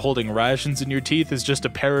dialogue about holding rations in your teeth is just a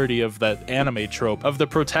parody of that anime trope of the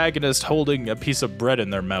protagonist holding a piece of bread in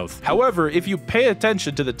their mouth. However, if you pay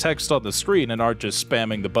attention to the text on the screen and aren't just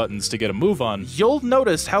spamming the buttons to get a move on, you'll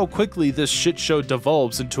notice how quickly this shit show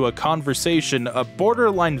devolves into a conversation, a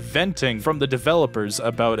borderline venting from the developers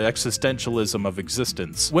about existentialism of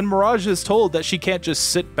existence. When Mirage is told that she can't just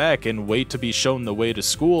sit back and wait to be shown the way to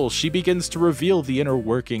school, she begins to reveal the inner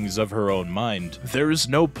workings of her own mind. There is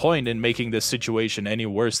no point in making this situation any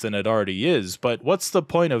worse than it already is, but what's the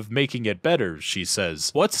point of making it better, she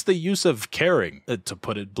says. What's the use of caring? To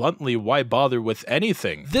put it bluntly, why bother with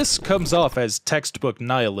anything? This comes off as textbook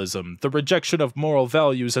nihilism, the rejection of moral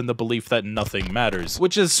values and the belief that nothing matters,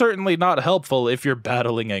 which is certainly not helpful if you're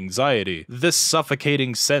battling anxiety. This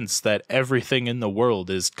suffocating sense that everything in the world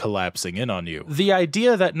is collapsing in on you. The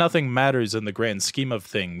idea that nothing matters in the grand scheme of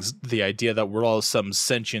things, the idea that we're all some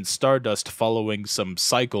sentient stardust following some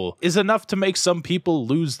cycle, is enough to make some people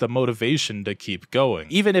lose the motivation to keep going,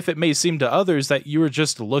 even if it may seem to others that you are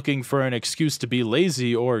just looking for an excuse to be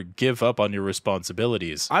lazy or give up on your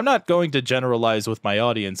responsibilities. I'm not going to generalize with my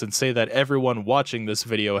audience and say that everyone watching this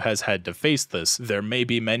video has had to face this. There may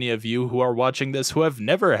be many of you who are watching this who have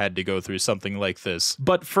never had to go through something like this.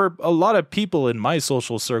 But for a lot of people in my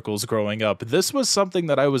social circles growing up, this was something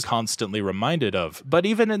that I was constantly reminded of. But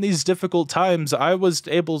even in these difficult times, I was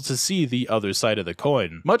able to see the other side of the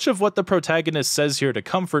coin. Much of what the protagonist says here to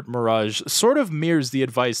comfort Mirage sort of mirrors the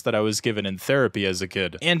advice that I was given in therapy as a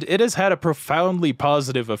kid, and it has had a profoundly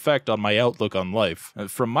positive effect on my outlook on life.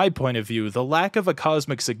 From my point of view, the lack of a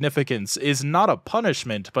cosmic significance is not a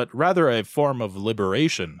punishment, but rather a form of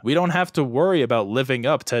liberation. We don't have to worry about living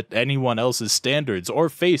up to anyone else's standards or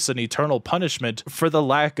face an eternal punishment for the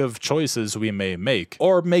lack of choices we may make,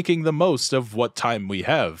 or making the most of what time we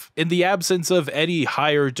have. In the absence of any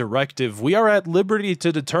higher directive, we are at liberty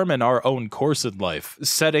to determine our own course in life,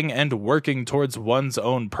 setting and working towards one's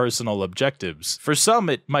own personal objectives. For some,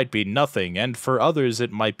 it might be nothing, and for others,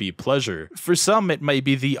 it might be pleasure. For some, it may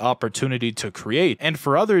be the opportunity to create, and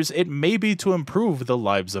for others, it may be to improve the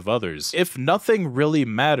lives of others. If nothing really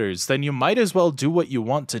matters, then you might as well do what you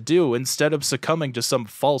want to do instead of succumbing to some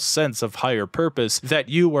false sense of higher purpose that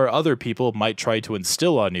you or other people might try to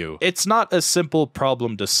instill on you. It's not a simple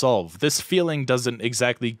problem to solve. This feeling doesn't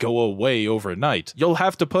exactly go away overnight. You'll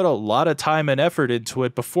have to put a lot of time and effort into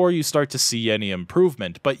it before you start to see any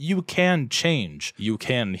improvement, but you can change. You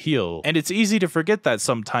can heal. And it's easy to forget that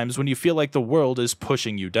sometimes when you feel like the world is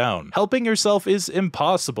pushing you down. Helping yourself is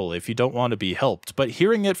impossible if you don't want to be helped, but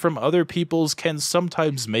hearing it from other people's can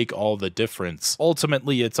sometimes make all the difference.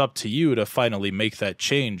 Ultimately, it's up to you to finally make that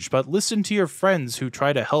change, but listen to your friends who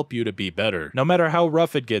try to help you to be better. No matter how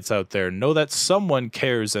rough it gets out there, know that someone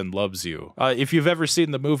cares and loves you. If you've ever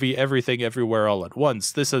seen the movie Everything Everywhere All at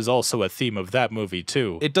Once, this is also a theme of that movie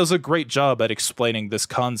too. It does a great job at explaining this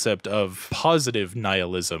concept of positive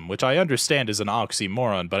nihilism, which I understand is an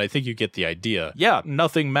oxymoron, but I think you get the idea. Yeah,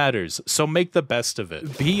 nothing matters, so make the best of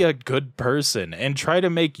it. Be a good person, and try to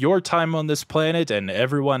make your time on this planet and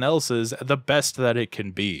everyone else's the best that it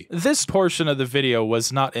can be. This portion of the video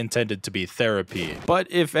was not intended to be therapy, but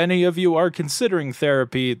if any of you are considering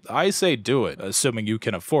therapy, I say do it, assuming you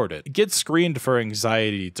can afford it. Get screened for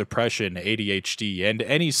anxiety, depression, ADHD, and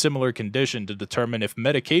any similar condition to determine if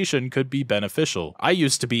medication could be beneficial. I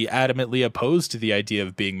used to be adamantly opposed to the idea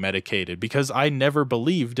of being medicated because I never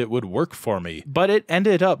believed it would work for me, but it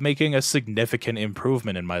ended up making a significant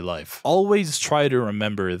improvement in my life. Always try to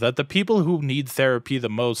remember that the people who need therapy the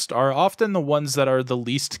most are often the ones that are the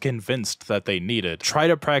least convinced that they need it. Try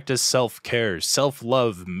to practice self-care,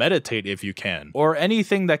 self-love, meditate if you can, or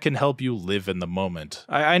anything that can help you live in the moment.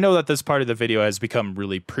 I know that this part of the video has become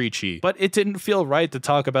really preachy, but it didn't feel right to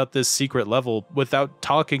talk about this secret level without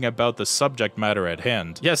talking about the subject matter at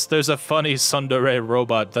hand. Yes, there's a funny tsundere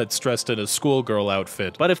robot that's dressed in a schoolgirl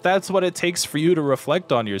outfit, but if that's what it takes for you to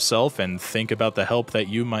reflect on yourself and think about the help that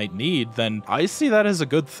you might need, then I see that as a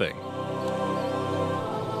good thing.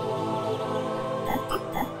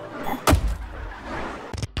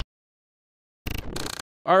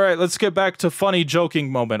 Alright, let's get back to funny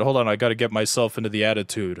joking moment. Hold on, I gotta get myself into the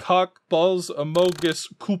attitude. Cock, balls, amogus,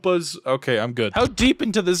 koopas. Okay, I'm good. How deep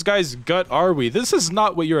into this guy's gut are we? This is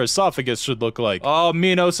not what your esophagus should look like. Oh,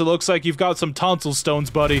 Minos, it looks like you've got some tonsil stones,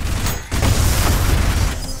 buddy.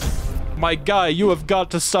 My guy, you have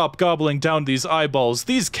got to stop gobbling down these eyeballs.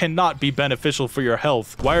 These cannot be beneficial for your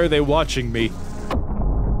health. Why are they watching me?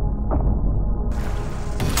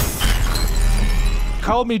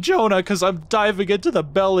 Call me Jonah, because I'm diving into the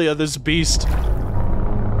belly of this beast.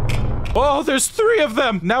 Oh, there's 3 of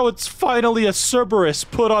them! Now it's finally a Cerberus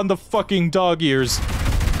put on the fucking dog ears.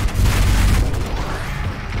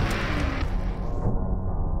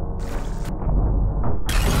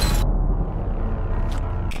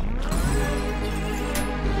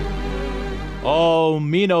 Oh,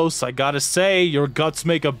 Minos, I gotta say, your guts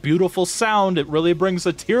make a beautiful sound. It really brings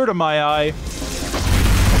a tear to my eye.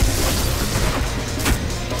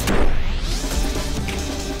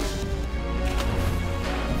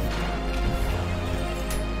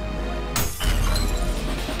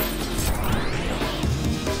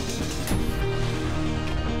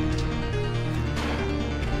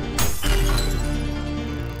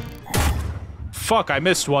 Fuck, I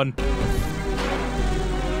missed one.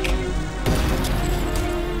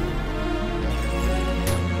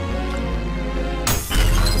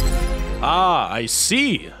 Ah, I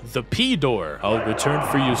see. The P door. I'll return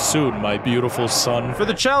for you soon, my beautiful son. For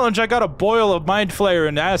the challenge, I got a boil of mind flayer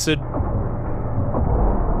and acid.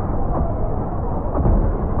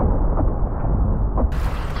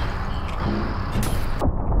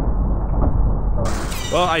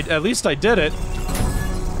 Well, at least I did it.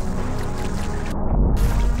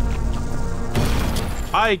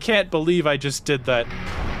 I can't believe I just did that.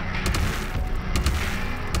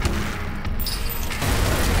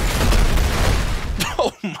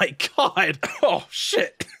 Oh my god! Oh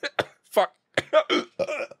shit! Fuck.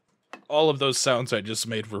 All of those sounds I just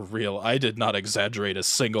made were real. I did not exaggerate a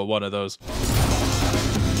single one of those.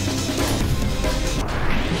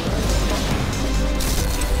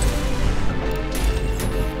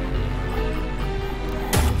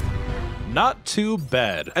 Not too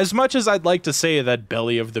bad. As much as I'd like to say that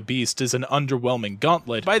Belly of the Beast is an underwhelming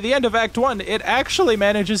gauntlet, by the end of Act 1, it actually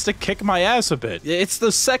manages to kick my ass a bit. It's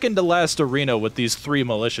the second to last arena with these 3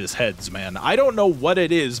 malicious heads, man. I don't know what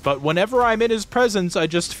it is, but whenever I'm in his presence, I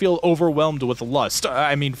just feel overwhelmed with lust.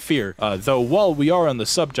 I mean fear. Though while we are on the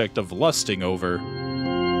subject of lusting over...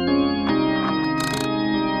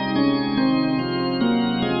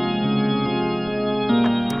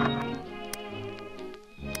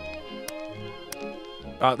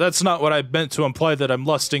 That's not what I meant to imply that I'm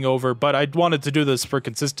lusting over, but I wanted to do this for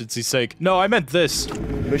consistency's sake. No, I meant this.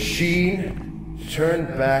 Machine, turn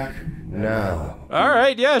back now.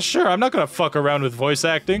 Alright, yeah, sure. I'm not gonna fuck around with voice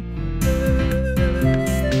acting.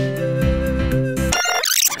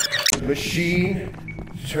 Machine,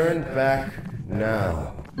 turn back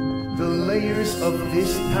now. The layers of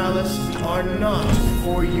this palace are not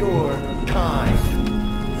for your kind.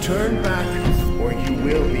 Turn back, or you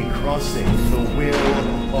will be crossing the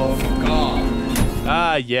will of God.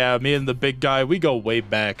 Ah, yeah, me and the big guy, we go way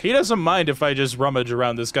back. He doesn't mind if I just rummage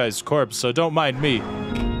around this guy's corpse, so don't mind me.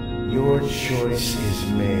 Your choice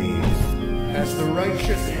is made. As the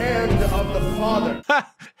righteous hand of the Father,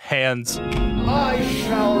 Ha! Hands. I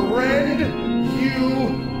shall rend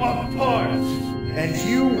you apart, and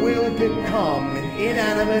you will become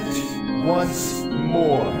inanimate once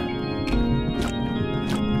more.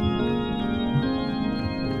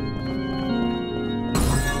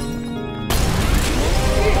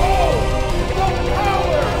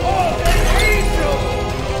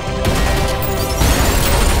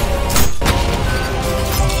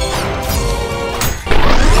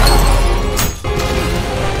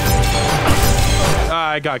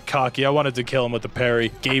 I got cocky. I wanted to kill him with the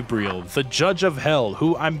parry. Gabriel, the Judge of Hell,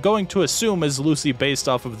 who I'm going to assume is loosely based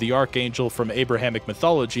off of the Archangel from Abrahamic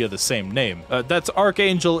mythology of the same name. That's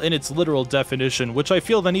Archangel in its literal definition, which I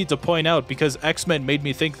feel the need to point out because X-Men made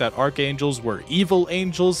me think that Archangels were evil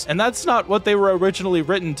angels, and that's not what they were originally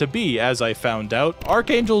written to be, as I found out.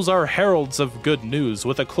 Archangels are heralds of good news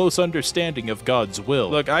with a close understanding of God's will.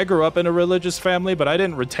 Look, I grew up in a religious family, but I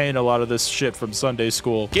didn't retain a lot of this shit from Sunday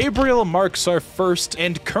school. Gabriel marks our first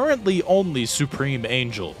and currently only Supreme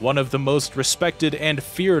Angel. One of the most respected and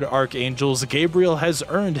feared archangels, Gabriel has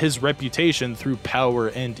earned his reputation through power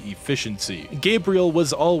and efficiency. Gabriel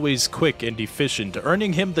was always quick and efficient,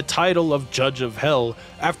 earning him the title of Judge of Hell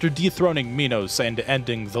after dethroning Minos and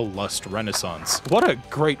ending the Lust Renaissance. What a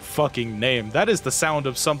great fucking name. That is the sound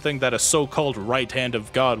of something that a so-called right hand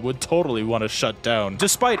of God would totally want to shut down.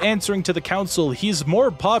 Despite answering to the council, he's more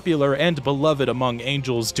popular and beloved among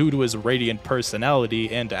angels due to his radiant personality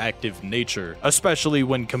and active nature, especially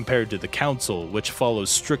when compared to the council, which follows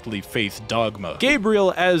strictly faith dogma.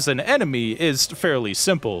 Gabriel as an enemy is fairly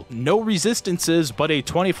simple. No resistances, but a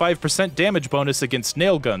 25% damage bonus against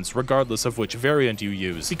nail guns, regardless of which variant you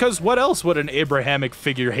use. Because what else would an Abrahamic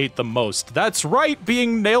figure hate the most? That's right,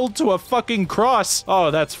 being nailed to a fucking cross. Oh,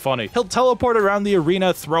 that's funny. He'll teleport around the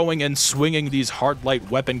arena, throwing and swinging these hard-light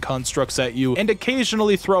weapon constructs at you, and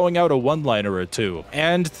occasionally throwing out a one-liner or two.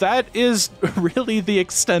 And that is really the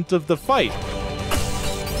extent of the fight.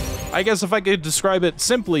 I guess if I could describe it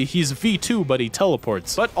simply, he's V2 but he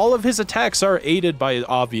teleports. But all of his attacks are aided by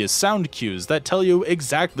obvious sound cues that tell you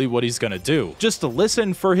exactly what he's gonna do. Just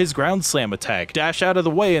listen for his ground slam attack, dash out of the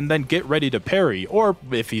way and then get ready to parry, or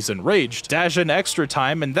if he's enraged, dash an extra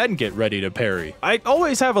time and then get ready to parry. I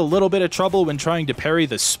always have a little bit of trouble when trying to parry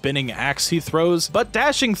the spinning axe he throws, but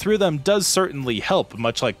dashing through them does certainly help,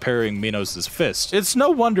 much like parrying Minos' fist. It's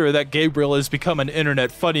no wonder that Gabriel has become an internet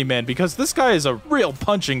funny man because this guy is a real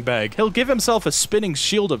punching bag. He'll give himself a spinning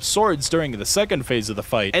shield of swords during the second phase of the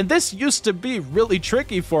fight, and this used to be really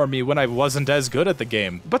tricky for me when I wasn't as good at the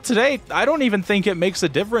game. But today, I don't even think it makes a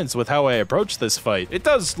difference with how I approach this fight. It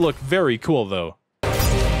does look very cool though.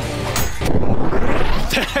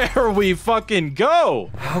 There we fucking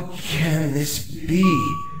go! How can this be?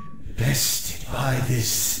 Bested by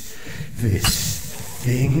this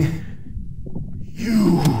thing?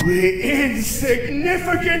 You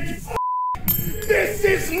insignificant f***! This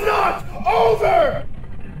is not over!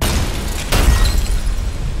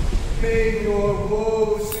 May your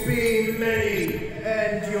woes be many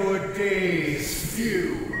and your days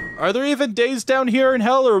few. Are there even days down here in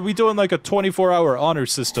hell, or are we doing like a 24-hour honor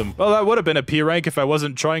system? Well, that would have been a P rank if I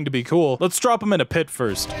wasn't trying to be cool. Let's drop him in a pit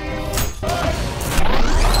first.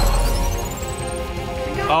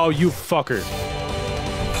 Oh, you fucker.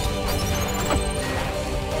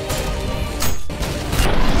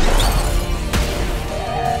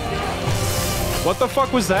 What the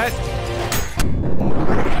fuck was that?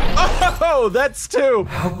 Oh, that's two!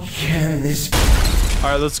 How can this be?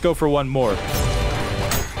 Alright, let's go for one more.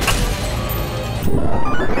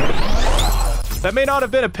 That may not have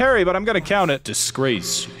been a parry, but I'm gonna count it.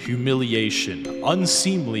 Disgrace, humiliation,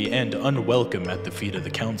 unseemly and unwelcome at the feet of the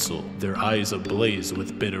council. Their eyes ablaze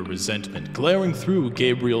with bitter resentment, glaring through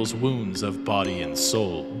Gabriel's wounds of body and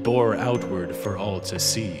soul, bore outward for all to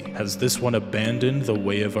see. Has this one abandoned the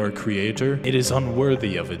way of our Creator? It is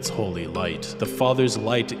unworthy of its holy light. The Father's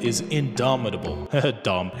light is indomitable,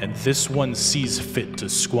 Dom, and this one sees fit to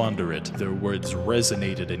squander it. Their words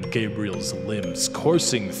resonated in Gabriel's limbs,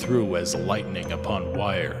 coursing through as lightning upon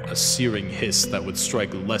wire, a searing hiss that would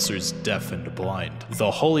strike lessers deaf and blind. The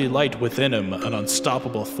holy light within him, an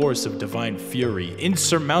unstoppable force of divine fury,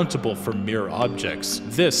 insurmountable for mere objects.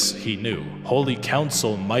 This, he knew. Holy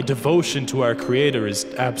Council, my devotion to our Creator is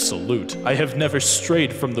absolute. I have never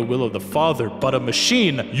strayed from the will of the Father, but a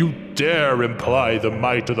machine. You dare imply the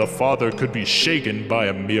might of the Father could be shaken by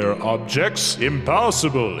a mere objects?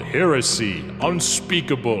 Impossible! Heresy!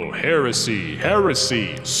 Unspeakable heresy!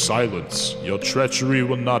 Heresy! Silence! Your treachery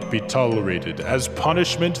will not be tolerated. As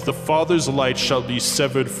punishment, the Father's light shall be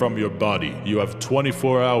severed from your body. You have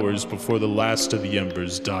 24 hours before the last of the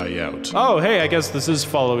embers die out. Oh, hey, I guess this is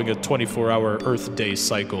following a 24-hour Earth Day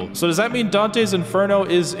cycle. So does that mean Dante's Inferno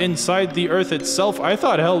is inside the Earth itself? I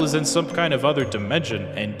thought hell was in some kind of other dimension.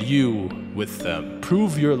 And you with them.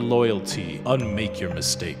 Prove your loyalty, unmake your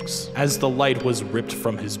mistakes. As the light was ripped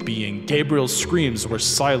from his being, Gabriel's screams were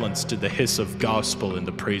silenced to the hiss of gospel and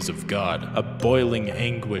the praise of God, a boiling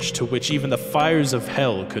anguish to which even the fires of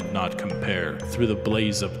hell could not compare. Through the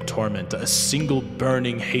blaze of torment, a single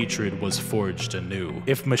burning hatred was forged anew.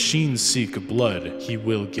 If machines seek blood, he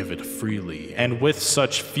will give it freely, and with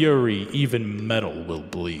such fury, even metal will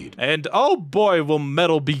bleed. And oh boy, will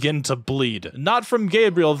metal begin to bleed. Not from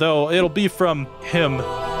Gabriel though, it'll be from him.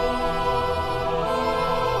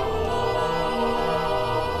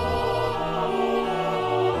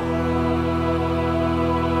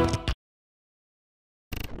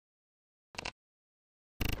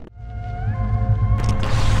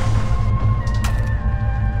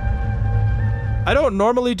 I don't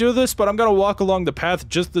normally do this, but I'm gonna walk along the path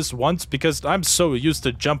just this once because I'm so used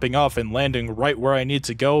to jumping off and landing right where I need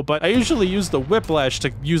to go, but I usually use the whiplash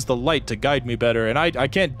to use the light to guide me better, and I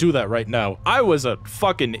can't do that right now. I was a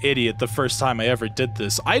fucking idiot the first time I ever did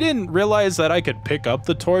this. I didn't realize that I could pick up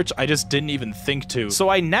the torch, I just didn't even think to. So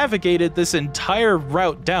I navigated this entire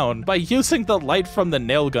route down by using the light from the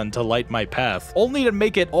nail gun to light my path, only to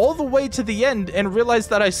make it all the way to the end and realize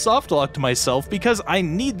that I soft-locked myself because I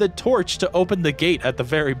need the torch to open the gate at the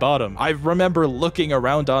very bottom. I remember looking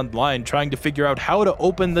around online trying to figure out how to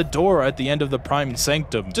open the door at the end of the Prime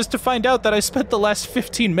Sanctum, just to find out that I spent the last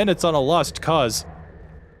 15 minutes on a lost cause.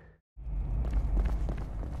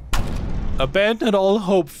 Abandon all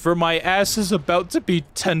hope, for my ass is about to be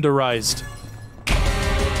tenderized.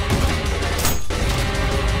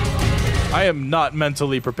 I am not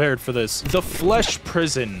mentally prepared for this. The Flesh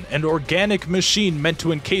Prison, an organic machine meant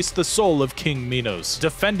to encase the soul of King Minos,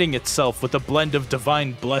 defending itself with a blend of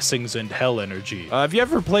divine blessings and hell energy. Have you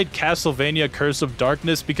ever played Castlevania Curse of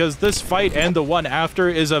Darkness? Because this fight and the one after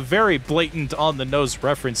is a very blatant on-the-nose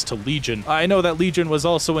reference to Legion. I know that Legion was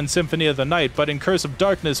also in Symphony of the Night, but in Curse of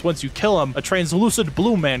Darkness, once you kill him, a translucent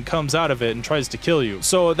blue man comes out of it and tries to kill you.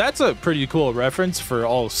 So that's a pretty cool reference for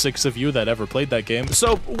all 6 of you that ever played that game.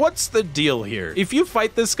 So what's the deal here? If you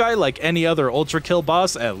fight this guy like any other Ultrakill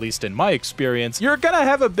boss, at least in my experience, you're gonna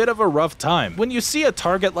have a bit of a rough time. When you see a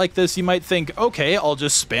target like this, you might think, okay, I'll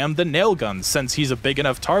just spam the nail gun since he's a big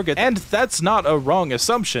enough target, and that's not a wrong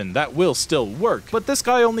assumption, that will still work. But this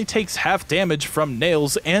guy only takes half damage from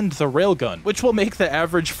nails and the railgun, which will make the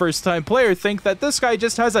average first-time player think that this guy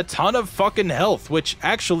just has a ton of fucking health, which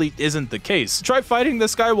actually isn't the case. Try fighting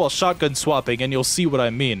this guy while shotgun swapping and you'll see what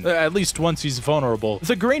I mean, at least once he's vulnerable.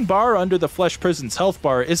 The green bar under the Flesh Prison's health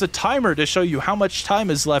bar is a timer to show you how much time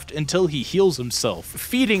is left until he heals himself,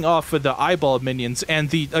 feeding off of the eyeball minions and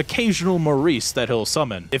the occasional Maurice that he'll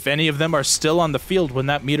summon. If any of them are still on the field when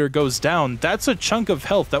that meter goes down, that's a chunk of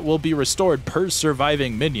health that will be restored per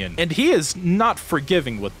surviving minion, and he is not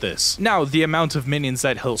forgiving with this. Now, the amount of minions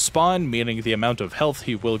that he'll spawn, meaning the amount of health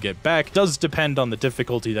he will get back, does depend on the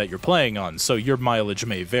difficulty that you're playing on, so your mileage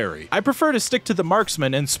may vary. I prefer to stick to the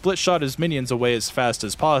marksman and split shot his minions away as fast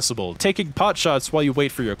as possible, taking pot shots while you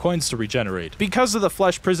wait for your coins to regenerate. Because of the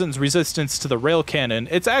Flesh Prison's resistance to the rail cannon,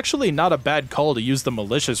 it's actually not a bad call to use the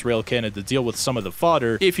malicious rail cannon to deal with some of the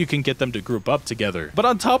fodder if you can get them to group up together. But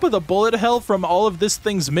on top of the bullet hell from all of this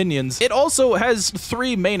thing's minions, it also has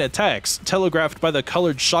 3 main attacks, telegraphed by the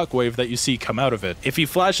colored shockwave that you see come out of it. If he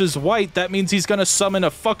flashes white, that means he's gonna summon a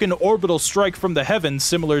fucking orbital strike from the heavens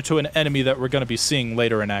similar to an enemy that we're gonna be seeing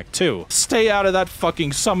later in Act 2. Stay out of that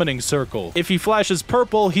fucking summoning circle. If he flashes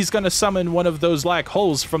purple, he's gonna summon one of those black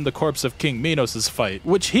holes from the corpse of King Minos' fight,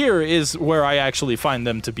 which here is where I actually find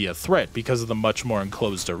them to be a threat because of the much more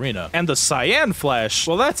enclosed arena. And the Cyan Flash,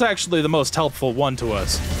 well, that's actually the most helpful one to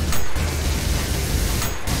us.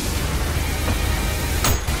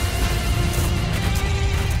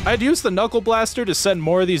 I'd use the Knuckle Blaster to send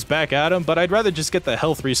more of these back at him, but I'd rather just get the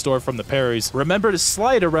health restore from the parries. Remember to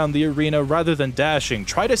slide around the arena rather than dashing.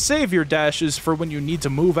 Try to save your dashes for when you need to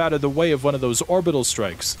move out of the way of one of those orbital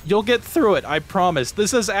strikes. You'll get through it, I promise.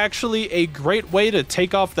 This is actually a great way to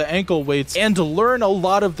take off the ankle weights and learn a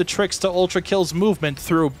lot of the tricks to Ultrakill's movement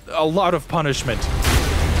through a lot of punishment.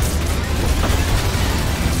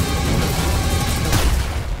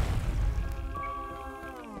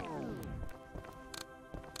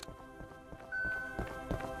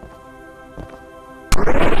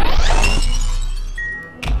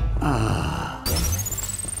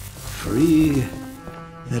 Free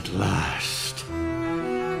at last.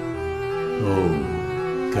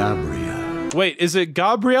 Oh, Gabriel. Wait, is it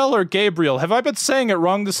Gabriel or Gabriel? Have I been saying it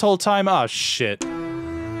wrong this whole time? Ah, shit.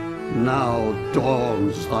 Now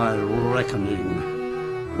dawns thy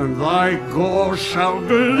reckoning, and thy gore shall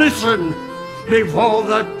glisten before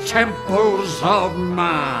the temples of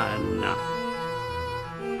man.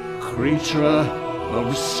 Creature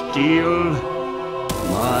of steel,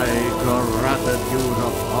 my gratitude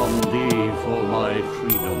upon thee for my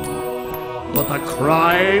freedom. But the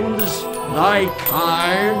crimes thy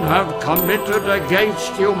kind have committed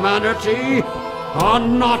against humanity are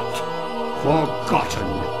not forgotten.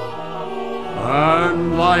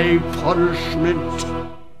 And thy punishment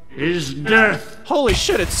is death. Holy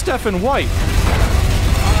shit, it's Stephen White.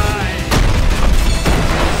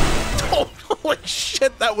 Oh, holy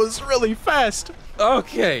shit, that was really fast.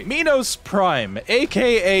 Okay, Minos Prime,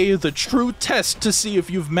 aka the true test to see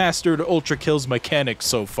if you've mastered Ultrakill's mechanics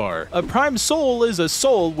so far. A Prime Soul is a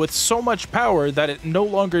soul with so much power that it no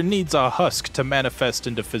longer needs a husk to manifest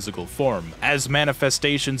into physical form. As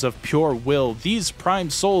manifestations of pure will, these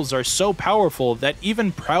Prime Souls are so powerful that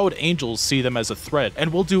even proud angels see them as a threat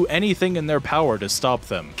and will do anything in their power to stop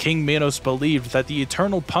them. King Minos believed that the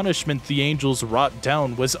eternal punishment the angels wrought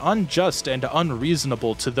down was unjust and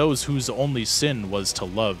unreasonable to those whose only sin was to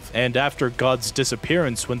love. And after God's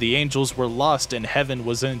disappearance, when the angels were lost and heaven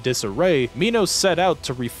was in disarray, Minos set out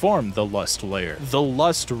to reform the Lust layer. The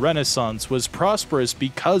Lust Renaissance was prosperous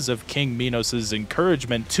because of King Minos'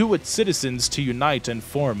 encouragement to its citizens to unite and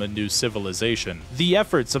form a new civilization. The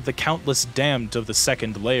efforts of the countless damned of the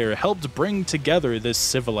second layer helped bring together this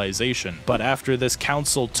civilization. But after this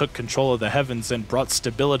council took control of the heavens and brought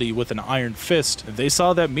stability with an iron fist, they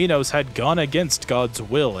saw that Minos had gone against God's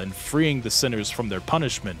will in freeing the sinners from their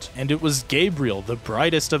punishment, and it was Gabriel, the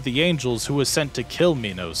brightest of the angels, who was sent to kill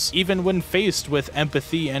Minos. Even when faced with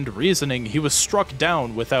empathy and reasoning, he was struck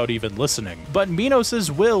down without even listening. But Minos'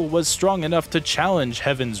 will was strong enough to challenge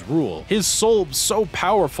heaven's rule. His soul so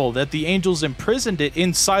powerful that the angels imprisoned it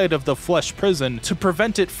inside of the flesh prison to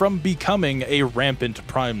prevent it from becoming a rampant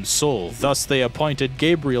prime soul. Thus they appointed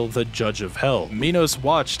Gabriel the judge of hell. Minos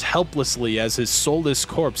watched helplessly as his soulless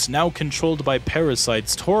corpse, now controlled by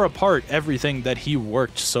parasites, tore apart everything that he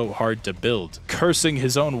worked so hard to build, cursing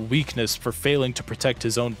his own weakness for failing to protect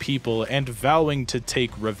his own people and vowing to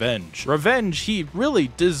take revenge. Revenge he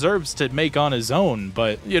really deserves to make on his own,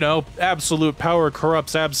 but, you know, absolute power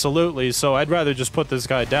corrupts absolutely, so I'd rather just put this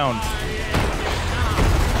guy down.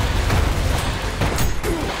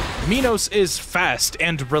 Minos is fast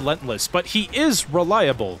and relentless, but he is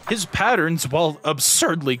reliable. His patterns, while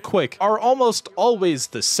absurdly quick, are almost always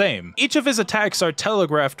the same. Each of his attacks are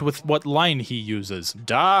telegraphed with what line he uses.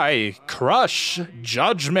 Die, crush,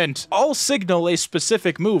 judgment, all signal a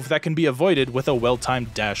specific move that can be avoided with a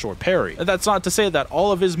well-timed dash or parry. That's not to say that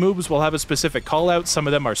all of his moves will have a specific callout. Some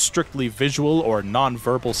of them are strictly visual or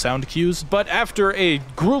non-verbal sound cues, but after a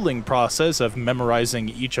grueling process of memorizing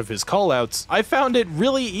each of his callouts, I found it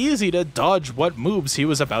really easy to dodge what moves he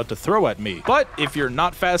was about to throw at me. But if you're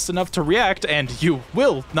not fast enough to react, and you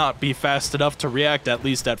will not be fast enough to react at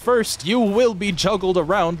least at first, you will be juggled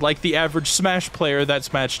around like the average Smash player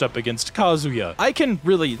that's matched up against Kazuya. I can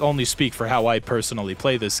really only speak for how I personally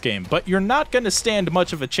play this game, but you're not gonna stand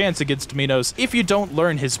much of a chance against Minos if you don't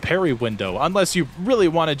learn his parry window, unless you really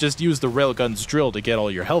want to just use the Railgun's drill to get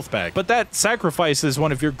all your health back. But that sacrifices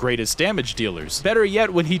one of your greatest damage dealers. Better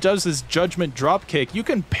yet, when he does his Judgment dropkick, you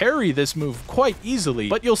can parry this move quite easily,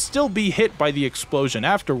 but you'll still be hit by the explosion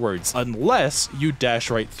afterwards, unless you dash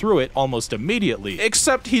right through it almost immediately.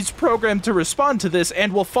 Except he's programmed to respond to this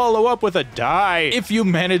and will follow up with a die if you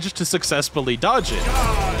manage to successfully dodge it.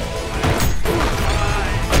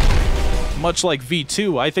 Much like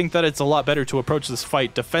V2, I think that it's a lot better to approach this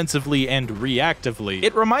fight defensively and reactively.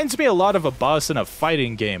 It reminds me a lot of a boss in a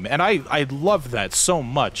fighting game, and I love that so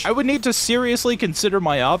much. I would need to seriously consider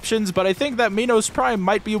my options, but I think that Minos Prime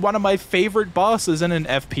might be one of my favorite bosses in an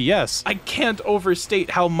FPS. I can't overstate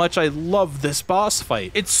how much I love this boss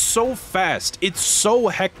fight. It's so fast, it's so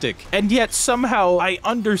hectic, and yet somehow I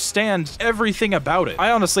understand everything about it. I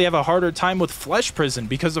honestly have a harder time with Flesh Prison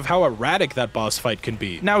because of how erratic that boss fight can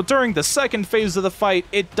be. Now, during the second phase of the fight,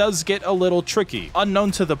 it does get a little tricky.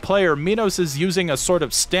 Unknown to the player, Minos is using a sort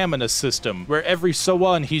of stamina system, where every so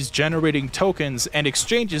on he's generating tokens and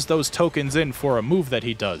exchanges those tokens in for a move that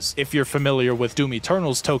he does. If you're familiar with Doom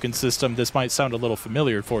Eternal's token system, this might sound a little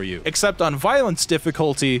familiar for you. Except on violence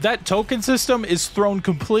difficulty, that token system is thrown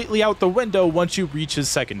completely out the window once you reach his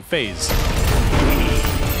second phase.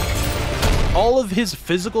 All of his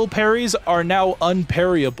physical parries are now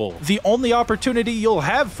unparryable. The only opportunity you'll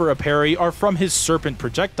have for a parry are from his serpent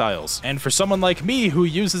projectiles. And for someone like me who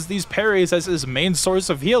uses these parries as his main source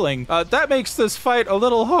of healing, that makes this fight a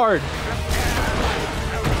little hard.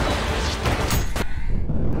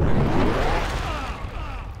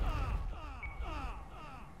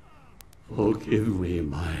 Forgive me,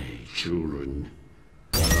 my children,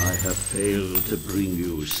 for I have failed to bring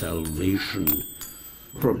you salvation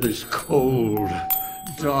from this cold,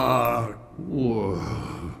 dark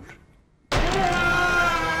world.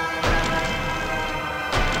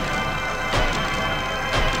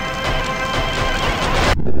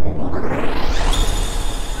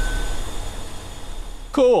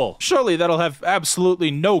 Cool. Surely that'll have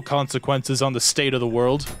absolutely no consequences on the state of the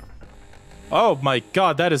world. Oh my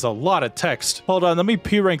god, that is a lot of text. Hold on, let me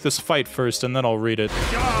P-rank this fight first and then I'll read it.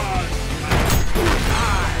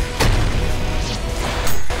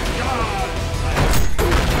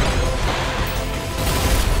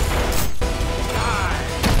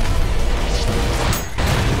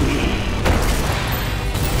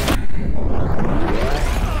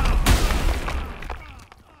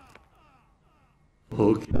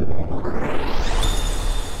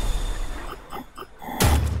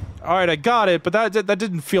 Alright, I got it, but that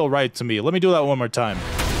didn't feel right to me. Let me do that one more time.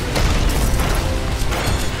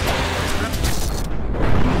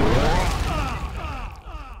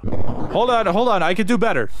 Hold on, I could do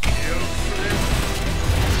better.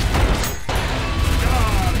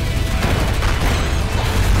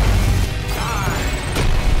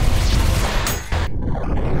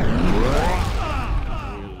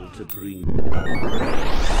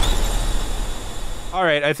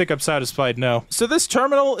 Alright, I think I'm satisfied now. So this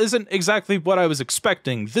terminal isn't exactly what I was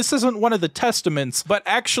expecting. This isn't one of the testaments, but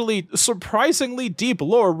actually surprisingly deep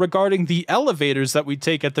lore regarding the elevators that we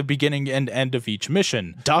take at the beginning and end of each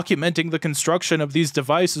mission, documenting the construction of these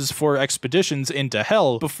devices for expeditions into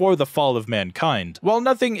hell before the fall of mankind. While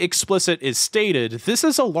nothing explicit is stated, this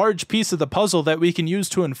is a large piece of the puzzle that we can use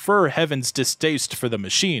to infer Heaven's distaste for the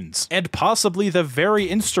machines, and possibly the very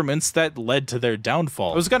instruments that led to their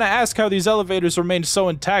downfall. I was gonna ask how these elevators remain so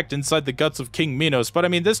intact inside the guts of King Minos, but I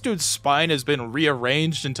mean, this dude's spine has been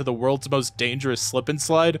rearranged into the world's most dangerous slip and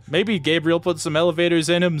slide. Maybe Gabriel put some elevators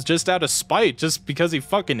in him just out of spite, just because he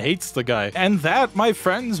fucking hates the guy. And that, my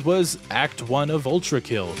friends, was Act 1 of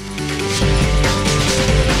Ultrakill.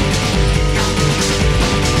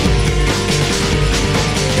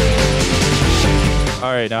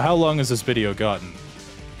 Alright, now how long has this video gotten?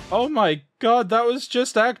 Oh my god, that was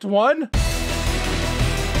just Act 1?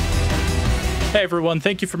 Hey everyone,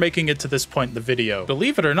 thank you for making it to this point in the video.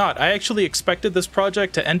 Believe it or not, I actually expected this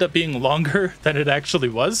project to end up being longer than it actually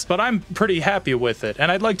was, but I'm pretty happy with it.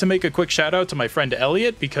 And I'd like to make a quick shout out to my friend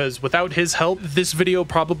Elliot, because without his help, this video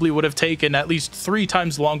probably would have taken at least 3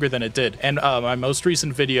 times longer than it did. And my most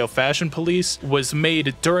recent video, Fashion Police, was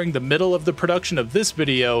made during the middle of the production of this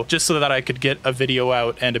video, just so that I could get a video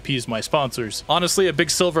out and appease my sponsors. Honestly, a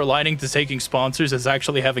big silver lining to taking sponsors is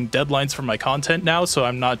actually having deadlines for my content now, so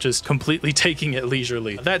I'm not just completely taking it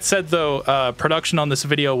leisurely. That said though, production on this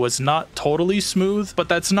video was not totally smooth, but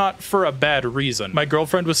that's not for a bad reason. My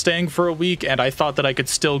girlfriend was staying for a week and I thought that I could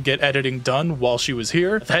still get editing done while she was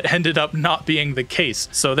here. That ended up not being the case.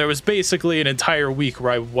 So there was basically an entire week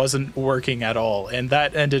where I wasn't working at all, and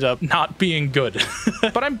that ended up not being good.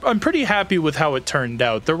 But I'm pretty happy with how it turned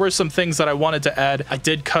out. There were some things that I wanted to add. I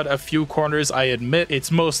did cut a few corners, I admit.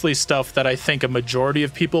 It's mostly stuff that I think a majority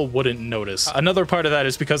of people wouldn't notice. Another part of that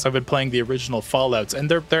is because I've been playing the original Fallouts,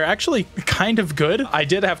 and they're actually kind of good. I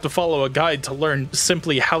did have to follow a guide to learn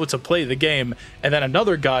simply how to play the game, and then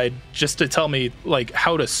another guide just to tell me like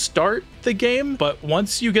how to start the game, but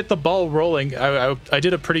once you get the ball rolling, I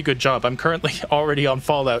did a pretty good job. I'm currently already on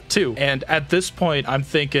Fallout 2, and at this point, I'm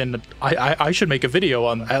thinking I should make a video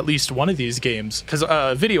on at least one of these games, because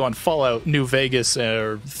a video on Fallout New Vegas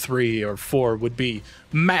or 3 or 4 would be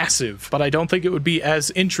massive, but I don't think it would be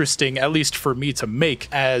as interesting, at least for me to make,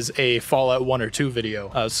 as a Fallout 1 or 2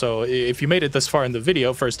 video. So if you made it this far in the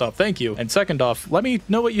video, first off, thank you, and second off, let me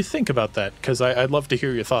know what you think about that, because I'd love to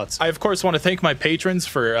hear your thoughts. I, of course, want to thank my patrons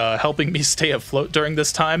for helping me stay afloat during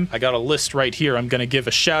this time. I got a list right here. I'm going to give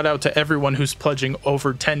a shout out to everyone who's pledging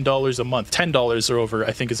over $10 a month. $10 or over,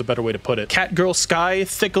 I think, is a better way to put it. Catgirl Sky,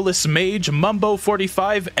 Thickless Mage,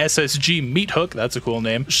 Mumbo45, SSG Meathook, that's a cool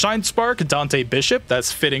name, Shine Spark, Dante Bishop,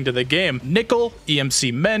 that's fitting to the game, Nickel,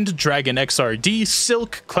 EMC Mend, Dragon XRD,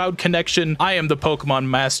 Silk, Cloud Connection, I Am the Pokemon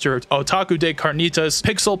Master, Otaku de Carnitas,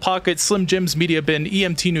 Pixel Pocket, Slim Jims Media Bin,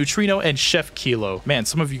 EMT Neutrino, and Chef Kilo. Man,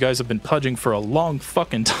 some of you guys have been pledging for a long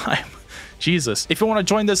fucking time. Jesus. If you want to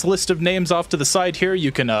join this list of names off to the side here,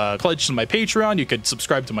 you can pledge to my Patreon, you could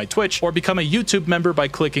subscribe to my Twitch, or become a YouTube member by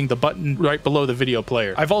clicking the button right below the video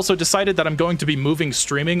player. I've also decided that I'm going to be moving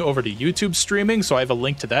streaming over to YouTube streaming, so I have a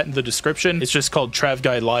link to that in the description. It's just called Trav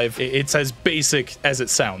Guy Live. It's as basic as it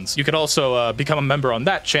sounds. You could also become a member on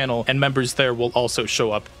that channel, and members there will also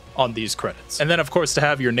show up on these credits. And then, of course, to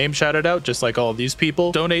have your name shouted out, just like all of these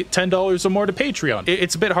people, donate $10 or more to Patreon.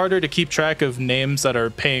 It's a bit harder to keep track of names that are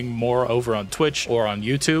paying more over on Twitch or on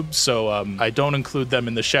YouTube, so I don't include them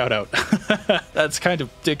in the shout out. That's kind of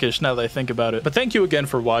dickish now that I think about it. But thank you again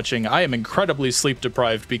for watching. I am incredibly sleep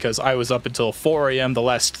deprived because I was up until 4 a.m. the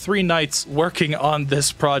last 3 nights working on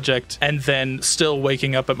this project, and then still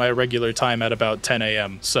waking up at my regular time at about 10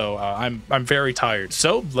 a.m. So I'm very tired.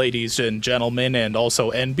 So, ladies and gentlemen, and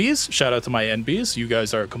also NBs, shout out to my NBs, you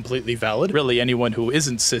guys are completely valid. Really, anyone who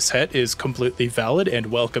isn't cishet is completely valid and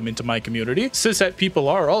welcome into my community. Cishet people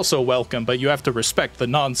are also welcome, but you have to respect the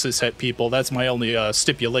non-cishet people. That's my only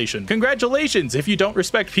stipulation. Congratulations! If you don't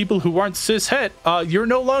respect people who aren't cishet, you're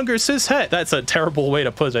no longer cishet. That's a terrible way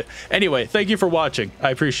to put it. Anyway, thank you for watching. I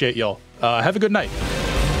appreciate y'all. Have a good night.